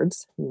those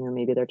words.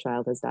 Maybe their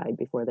child has died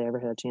before they ever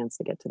had a chance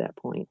to get to that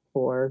point,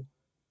 or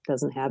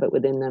doesn't have it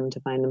within them to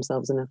find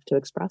themselves enough to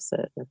express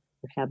it or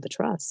have the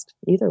trust.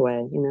 Either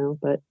way,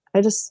 but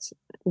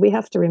we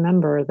have to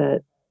remember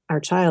that our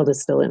child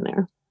is still in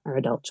there, our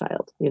adult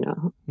child,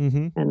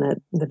 and that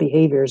the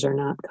behaviors are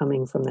not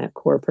coming from that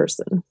core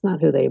person. It's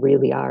not who they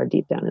really are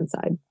deep down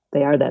inside.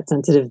 They are that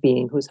sensitive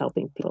being who's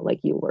helping people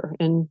like you were.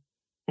 And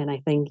I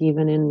think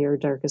even in your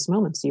darkest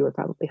moments, you were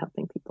probably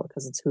helping people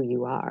because it's who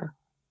you are.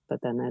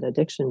 But then that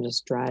addiction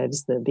just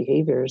drives the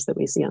behaviors that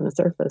we see on the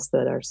surface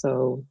that are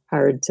so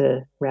hard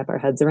to wrap our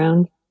heads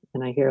around.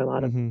 And I hear a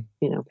lot of,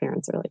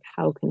 parents are like,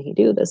 how can he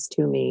do this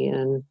to me?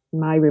 And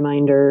my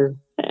reminder,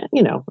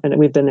 and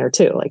we've been there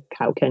too, like,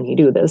 how can he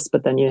do this?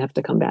 But then you have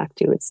to come back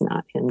to, it's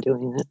not him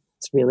doing it.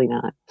 It's really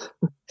not.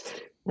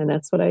 And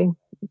that's what I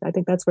I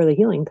think that's where the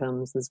healing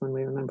comes, is when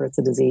we remember it's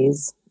a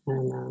disease,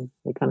 and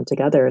we come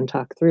together and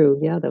talk through,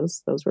 yeah,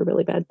 those were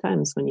really bad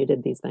times when you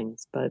did these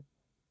things, but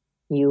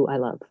I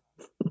love.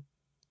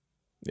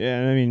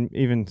 Yeah, I mean,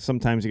 even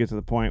sometimes you get to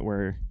the point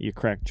where you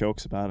crack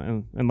jokes about it,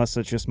 and unless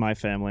it's just my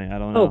family, I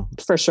don't know.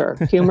 Oh, for sure.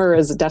 Humor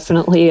is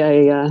definitely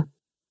a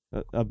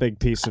big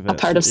piece of it. A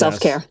part of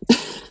self-care.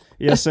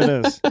 Yes, it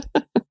is.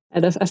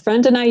 And a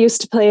friend and I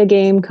used to play a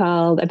game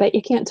called I Bet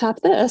You Can't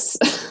Top This.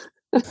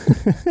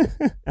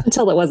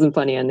 Until it wasn't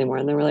funny anymore.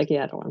 And then we're like,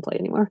 yeah, I don't want to play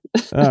anymore.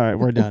 All right,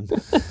 we're done.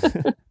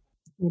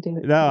 You do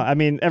it. No, I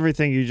mean,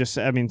 everything you just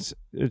said, I mean,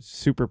 it's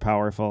super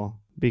powerful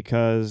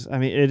because, I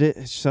mean,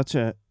 it's such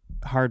a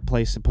hard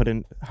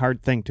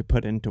thing to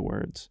put into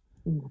words.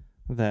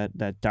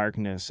 That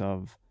darkness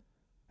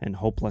and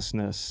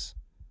hopelessness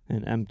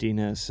and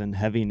emptiness and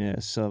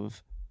heaviness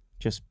of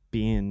just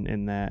being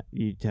in that.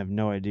 You have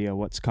no idea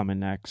what's coming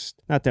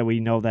next. Not that we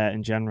know that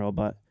in general,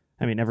 but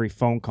I mean, every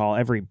phone call,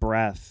 every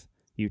breath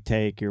you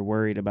take, you're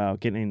worried about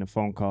getting a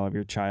phone call of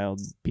your child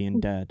being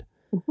dead,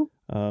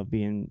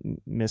 being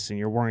missing.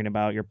 You're worrying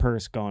about your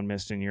purse going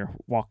missing. You're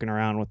walking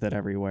around with it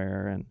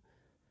everywhere. And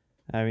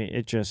I mean,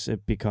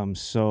 it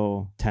becomes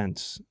so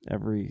tense.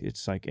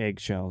 It's like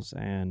eggshells.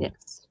 And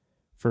yes.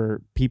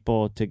 For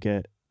people to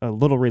get a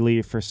little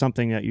relief for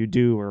something that you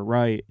do or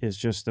write is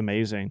just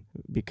amazing,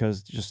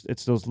 because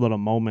it's those little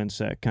moments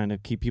that kind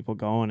of keep people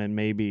going, and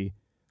maybe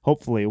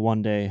hopefully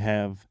one day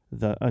have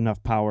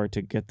enough power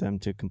to get them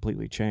to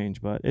completely change.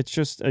 But it's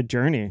just a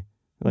journey,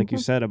 like you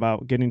said,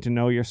 about getting to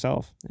know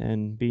yourself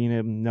and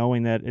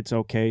knowing that it's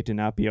okay to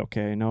not be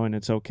okay, knowing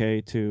it's okay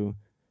to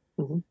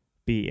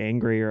be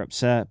angry or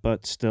upset,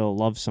 but still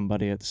love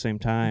somebody at the same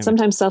time.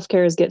 Sometimes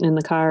self-care is getting in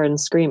the car and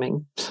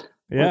screaming.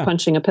 Or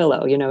punching a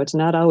pillow. It's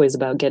not always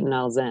about getting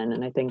all zen.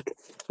 And I think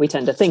we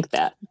tend to think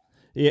that.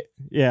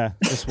 Yeah.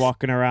 Just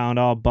walking around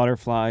all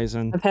butterflies.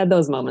 And I've had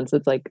those moments.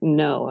 It's like,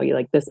 no,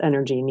 this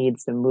energy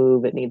needs to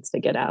move. It needs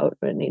to get out.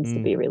 It needs to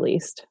be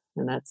released.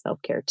 And that's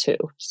self-care too.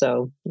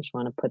 So I just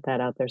want to put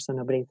that out there so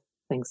nobody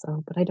thinks,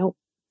 oh, but I don't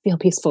feel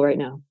peaceful right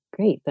now.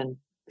 Great. Then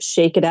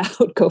shake it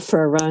out. Go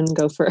for a run.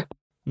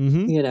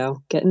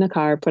 Get in the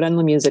car, put on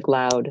the music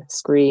loud,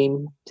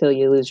 scream till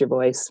you lose your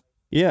voice.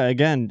 Yeah,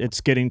 again, it's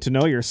getting to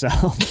know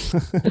yourself.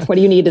 What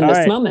do you need in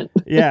this moment?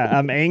 Yeah,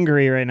 I'm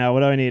angry right now.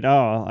 What do I need?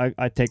 Oh,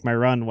 I take my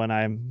run when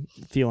I'm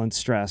feeling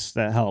stressed.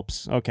 That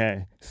helps.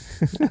 Okay.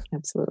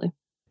 Absolutely.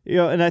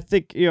 And I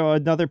think,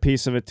 another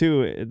piece of it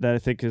too that I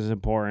think is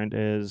important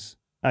is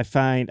I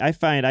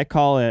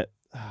call it,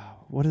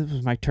 what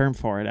was my term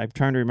for it? I'm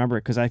trying to remember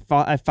it because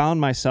I found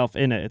myself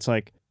in it. It's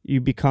like you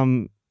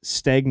become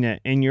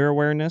stagnant in your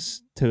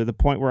awareness to the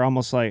point where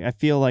almost like I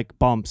feel like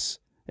bumps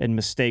and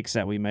mistakes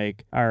that we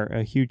make are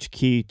a huge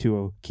key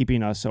to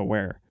keeping us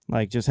aware.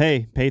 Like just,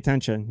 hey, pay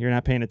attention. You're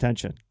not paying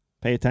attention.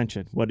 Pay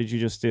attention. What did you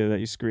just do that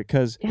you screwed?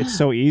 Because it's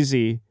so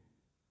easy.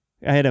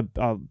 I had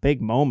a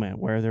big moment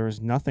where there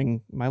was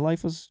nothing. My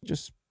life was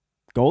just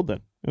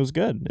golden. It was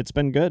good. It's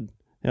been good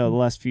the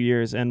last few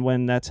years. And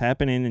when that's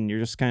happening and you're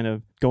just kind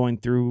of going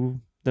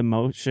through the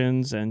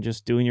motions and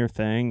just doing your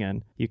thing,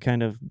 and you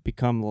kind of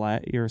become,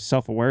 your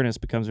self-awareness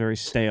becomes very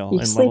stale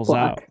and levels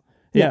out.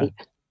 Yeah.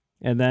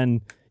 And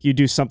then you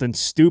do something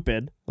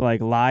stupid, like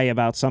lie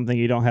about something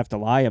you don't have to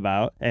lie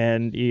about.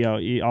 And,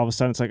 you all of a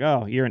sudden it's like,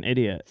 oh, you're an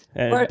idiot.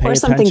 Or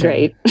something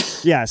great.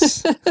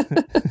 Yes.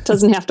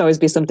 Doesn't have to always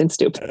be something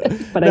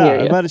stupid, but I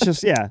hear you. But it's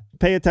just,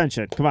 pay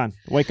attention. Come on,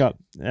 wake up.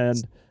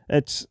 And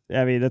it's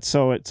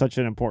such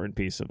an important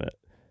piece of it.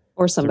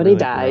 Or somebody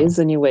dies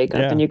and you wake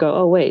up and you go,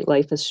 oh, wait,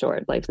 life is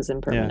short. Life is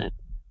impermanent.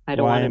 I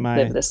don't want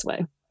to live this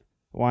way.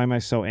 Why am I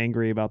so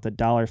angry about the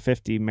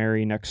 $1.50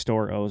 Mary next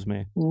door owes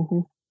me?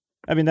 Mm-hmm.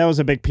 I mean, that was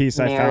a big piece.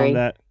 Mary. I found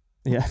that.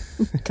 Yeah.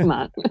 Come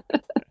on.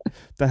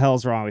 The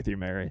hell's wrong with you,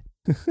 Mary?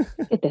 Get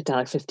that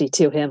 $1.50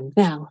 to him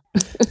now.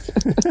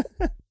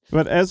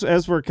 But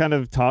as we're kind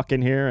of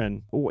talking here,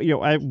 and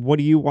what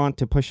do you want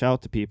to push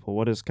out to people?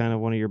 What is kind of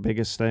one of your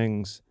biggest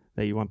things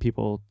that you want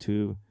people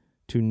to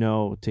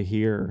know, to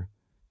hear,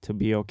 to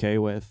be okay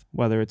with?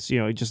 Whether it's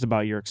just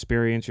about your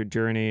experience, your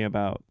journey,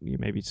 about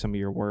maybe some of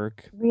your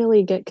work.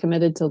 Really get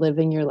committed to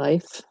living your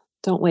life.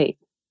 Don't wait.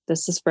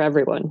 This is for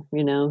everyone,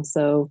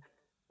 So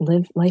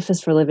life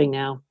is for living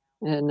now.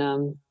 And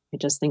I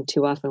just think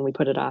too often we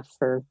put it off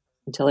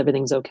until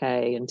everything's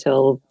okay,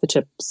 until the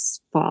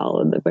chips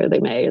fall where they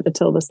may,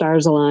 until the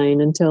stars align,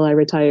 until I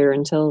retire,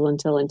 until.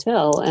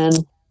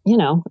 And,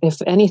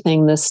 if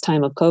anything, this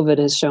time of COVID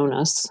has shown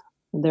us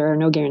there are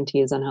no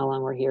guarantees on how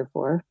long we're here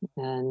for.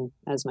 And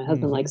as my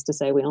husband likes to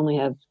say, we only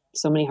have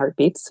so many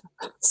heartbeats.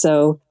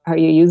 So are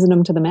you using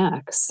them to the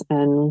max?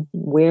 And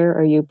where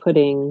are you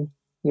putting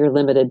your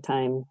limited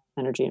time,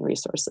 energy, and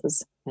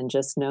resources? And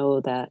just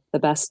know that the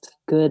best,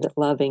 good,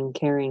 loving,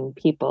 caring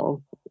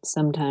people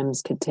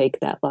sometimes could take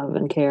that love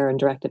and care and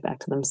direct it back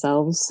to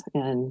themselves,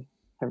 and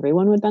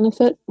everyone would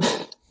benefit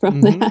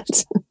from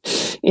that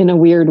in a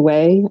weird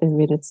way. I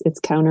mean, it's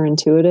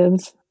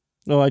counterintuitive.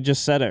 Oh, I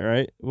just said it,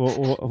 right?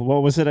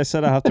 What was it I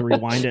said? I'll have to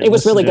rewind it. It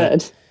was really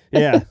good.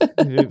 Yeah.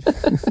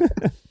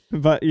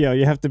 But,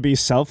 you have to be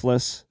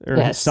selfless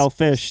or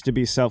selfish to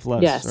be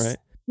selfless, right?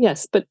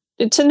 Yes, but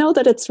to know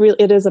that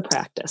it is a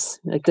practice.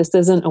 Like, this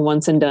isn't a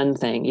once and done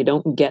thing. You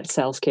don't get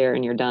self-care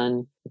and you're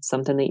done. It's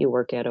something that you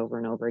work at over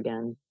and over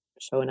again.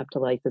 Showing up to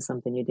life is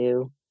something you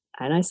do.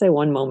 And I say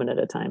one moment at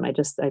a time. I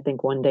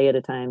think one day at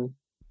a time.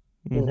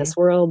 In this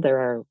world, there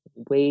are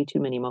way too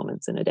many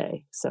moments in a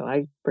day. So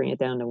I bring it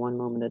down to one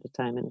moment at a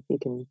time. And if you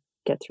can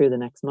get through the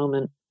next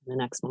moment, the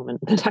next moment,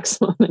 the next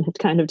moment, and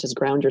kind of just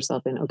ground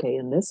yourself in, okay,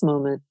 in this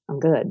moment,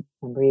 I'm good.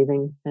 I'm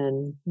breathing.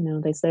 And,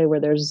 they say where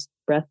there's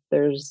breath,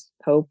 there's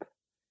hope.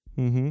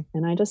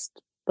 And I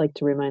just like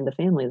to remind the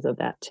families of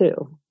that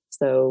too.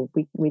 So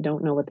we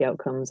don't know what the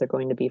outcomes are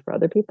going to be for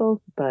other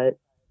people, but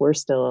we're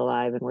still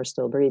alive and we're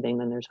still breathing.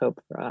 Then there's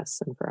hope for us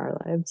and for our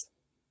lives.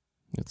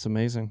 It's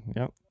amazing.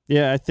 Yep.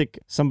 Yeah, I think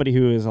somebody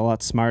who is a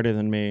lot smarter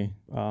than me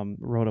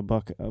wrote a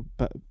book,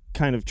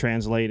 kind of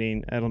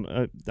translating. I don't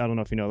know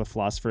if you know the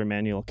philosopher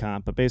Immanuel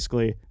Kant, but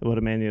basically what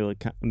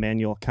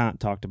Immanuel Kant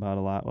talked about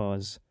a lot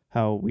was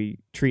how we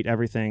treat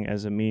everything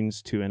as a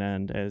means to an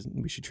end, as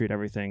we should treat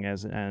everything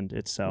as an end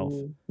itself,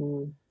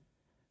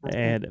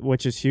 and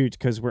which is huge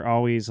because we're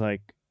always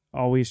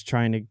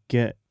trying to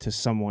get to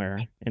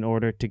somewhere in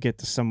order to get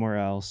to somewhere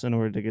else,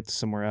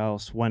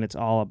 when it's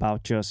all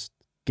about just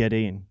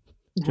getting.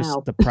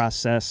 Just the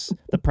process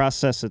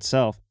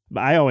itself.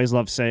 But I always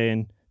love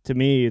saying, to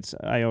me,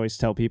 I always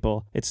tell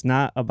people, it's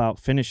not about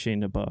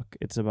finishing the book.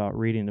 It's about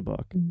reading the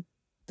book.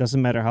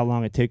 Doesn't matter how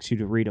long it takes you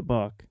to read a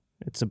book.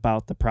 It's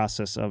about the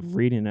process of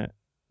reading it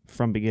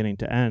from beginning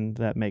to end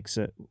that makes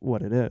it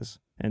what it is.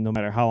 And no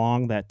matter how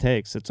long that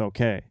takes, it's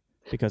okay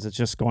because it's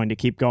just going to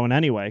keep going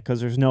anyway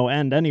because there's no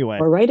end anyway.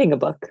 Or writing a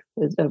book.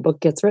 A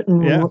book gets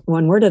written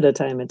one word at a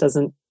time. It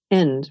doesn't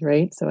end,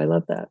 right? So I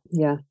love that.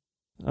 Yeah.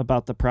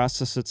 About the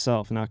process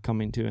itself, not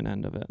coming to an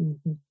end of it,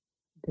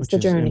 which the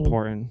journey, is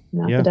important.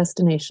 Not the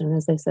destination,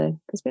 as they say,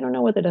 because we don't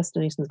know what the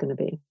destination is going to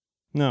be.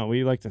 No,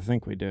 we like to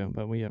think we do,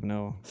 but we have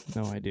no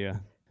idea.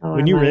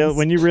 When you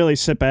really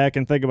sit back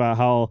and think about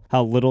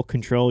how little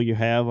control you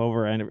have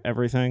over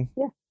everything,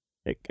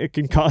 it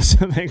can cause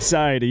some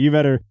anxiety. You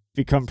better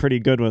become pretty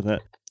good with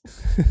it.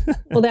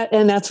 Well,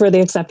 that's where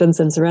the acceptance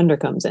and surrender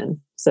comes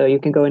in. So you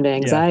can go into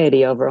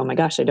anxiety over, oh my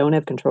gosh, I don't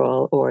have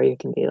control, or you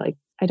can be like,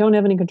 I don't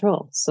have any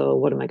control. So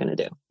what am I going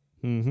to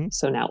do?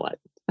 So now what?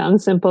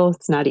 Sounds simple.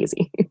 It's not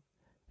easy.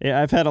 Yeah,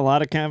 I've had a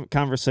lot of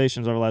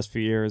conversations over the last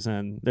few years,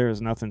 and there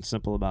is nothing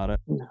simple about it.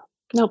 No,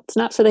 it's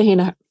not for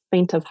the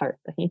faint of heart.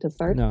 The faint of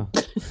heart? No.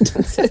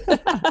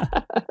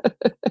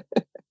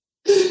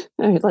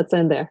 All right, let's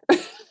end there.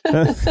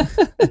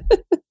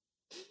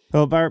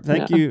 Well, Barb,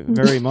 thank you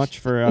very much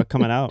for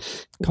coming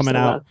out.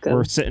 Welcome.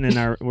 We're sitting in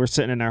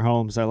our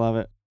homes. I love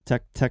it.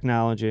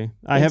 Technology. Thanks.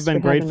 I have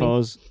been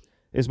grateful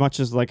as much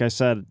as, like I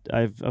said,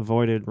 I've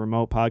avoided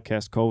remote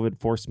podcast. COVID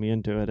forced me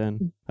into it,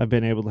 and I've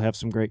been able to have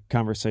some great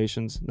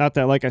conversations. Not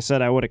that, like I said,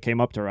 I would have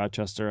came up to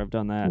Rochester. I've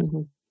done that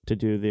to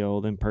do the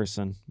old in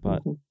person,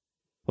 but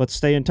let's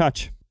stay in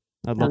touch.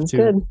 I'd love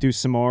to do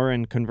some more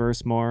and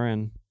converse more,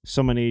 and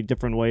so many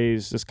different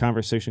ways this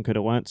conversation could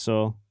have went.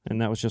 So, and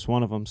that was just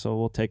one of them. So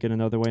we'll take it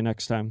another way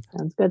next time.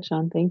 Sounds good,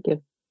 Sean. Thank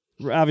you.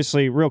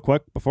 Obviously, real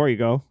quick before you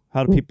go,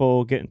 how do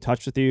people get in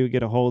touch with you,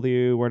 get a hold of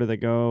you? Where do they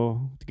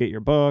go to get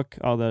your book,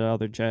 all that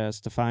other jazz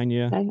to find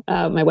you? Okay.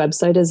 My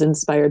website is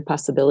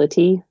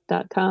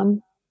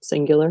inspiredpossibility.com,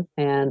 singular.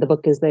 And the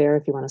book is there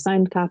if you want a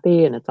signed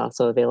copy. And it's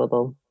also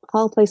available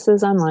all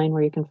places online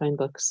where you can find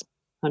books.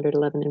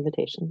 111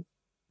 invitations.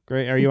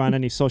 Great. Are you on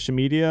any social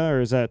media, or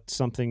is that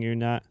something you're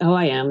not? Oh,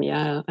 I am.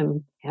 Yeah. I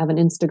have an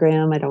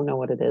Instagram. I don't know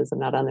what it is. I'm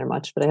not on there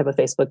much, but I have a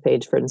Facebook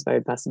page for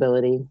Inspired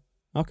Possibility.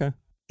 Okay.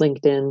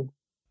 LinkedIn.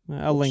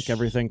 I'll link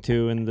everything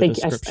too in the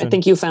description. I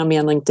think you found me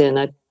on LinkedIn.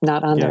 I'm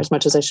not on there as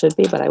much as I should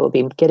be, but I will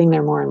be getting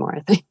there more and more, I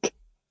think.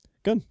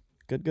 Good.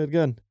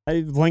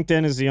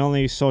 LinkedIn is the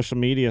only social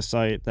media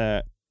site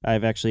that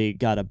I've actually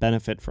got a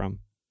benefit from.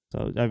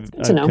 So I've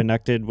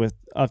connected with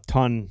a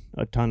ton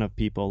of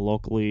people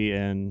locally,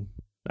 and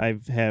I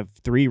have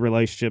 3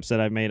 relationships that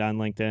I've made on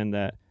LinkedIn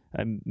that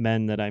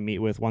men that I meet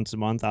with once a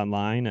month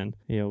online, and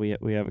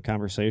we have a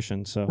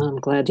conversation. So I'm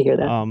glad to hear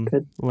that.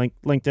 Good.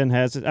 LinkedIn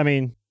has, I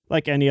mean,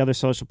 like any other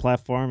social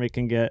platform, it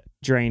can get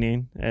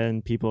draining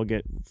and people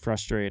get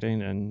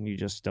frustrating, and you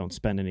just don't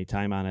spend any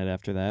time on it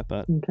after that.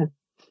 But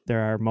there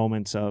are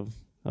moments of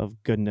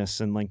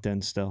goodness in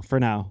LinkedIn still. For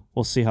now,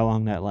 we'll see how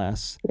long that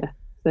lasts. Yeah,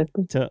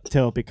 exactly.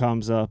 Till it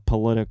becomes a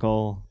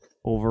political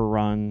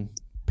overrun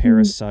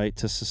parasite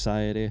to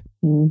society.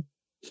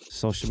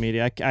 Social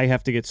media. I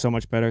have to get so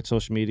much better at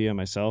social media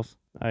myself.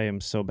 I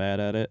am so bad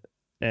at it,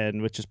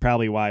 and which is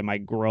probably why my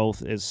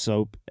growth is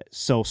so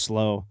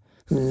slow.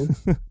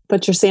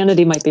 But your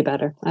sanity might be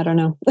better. I don't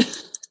know.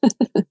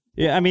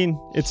 Yeah, I mean,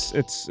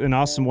 it's an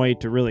awesome way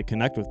to really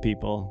connect with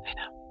people. I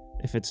know.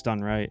 If it's done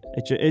right.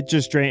 It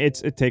just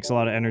drains. It takes a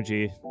lot of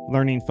energy.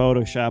 Learning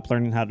Photoshop,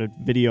 learning how to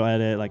video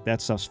edit, like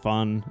that stuff's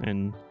fun,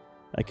 and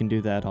I can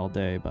do that all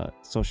day. But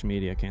social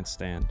media I can't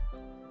stand.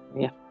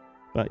 Yeah.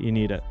 But you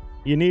need it.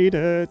 You need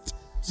it.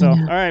 So, all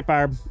right,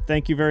 Barb,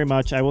 thank you very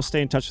much. I will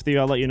stay in touch with you.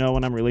 I'll let you know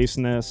when I'm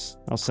releasing this.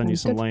 I'll send you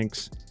some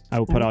links. I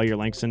will put all your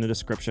links in the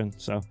description.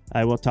 So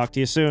I will talk to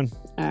you soon.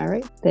 All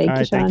right. Thank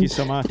you, Sean. Thank you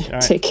so much. All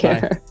right, Take care.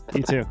 Bye.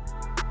 You too.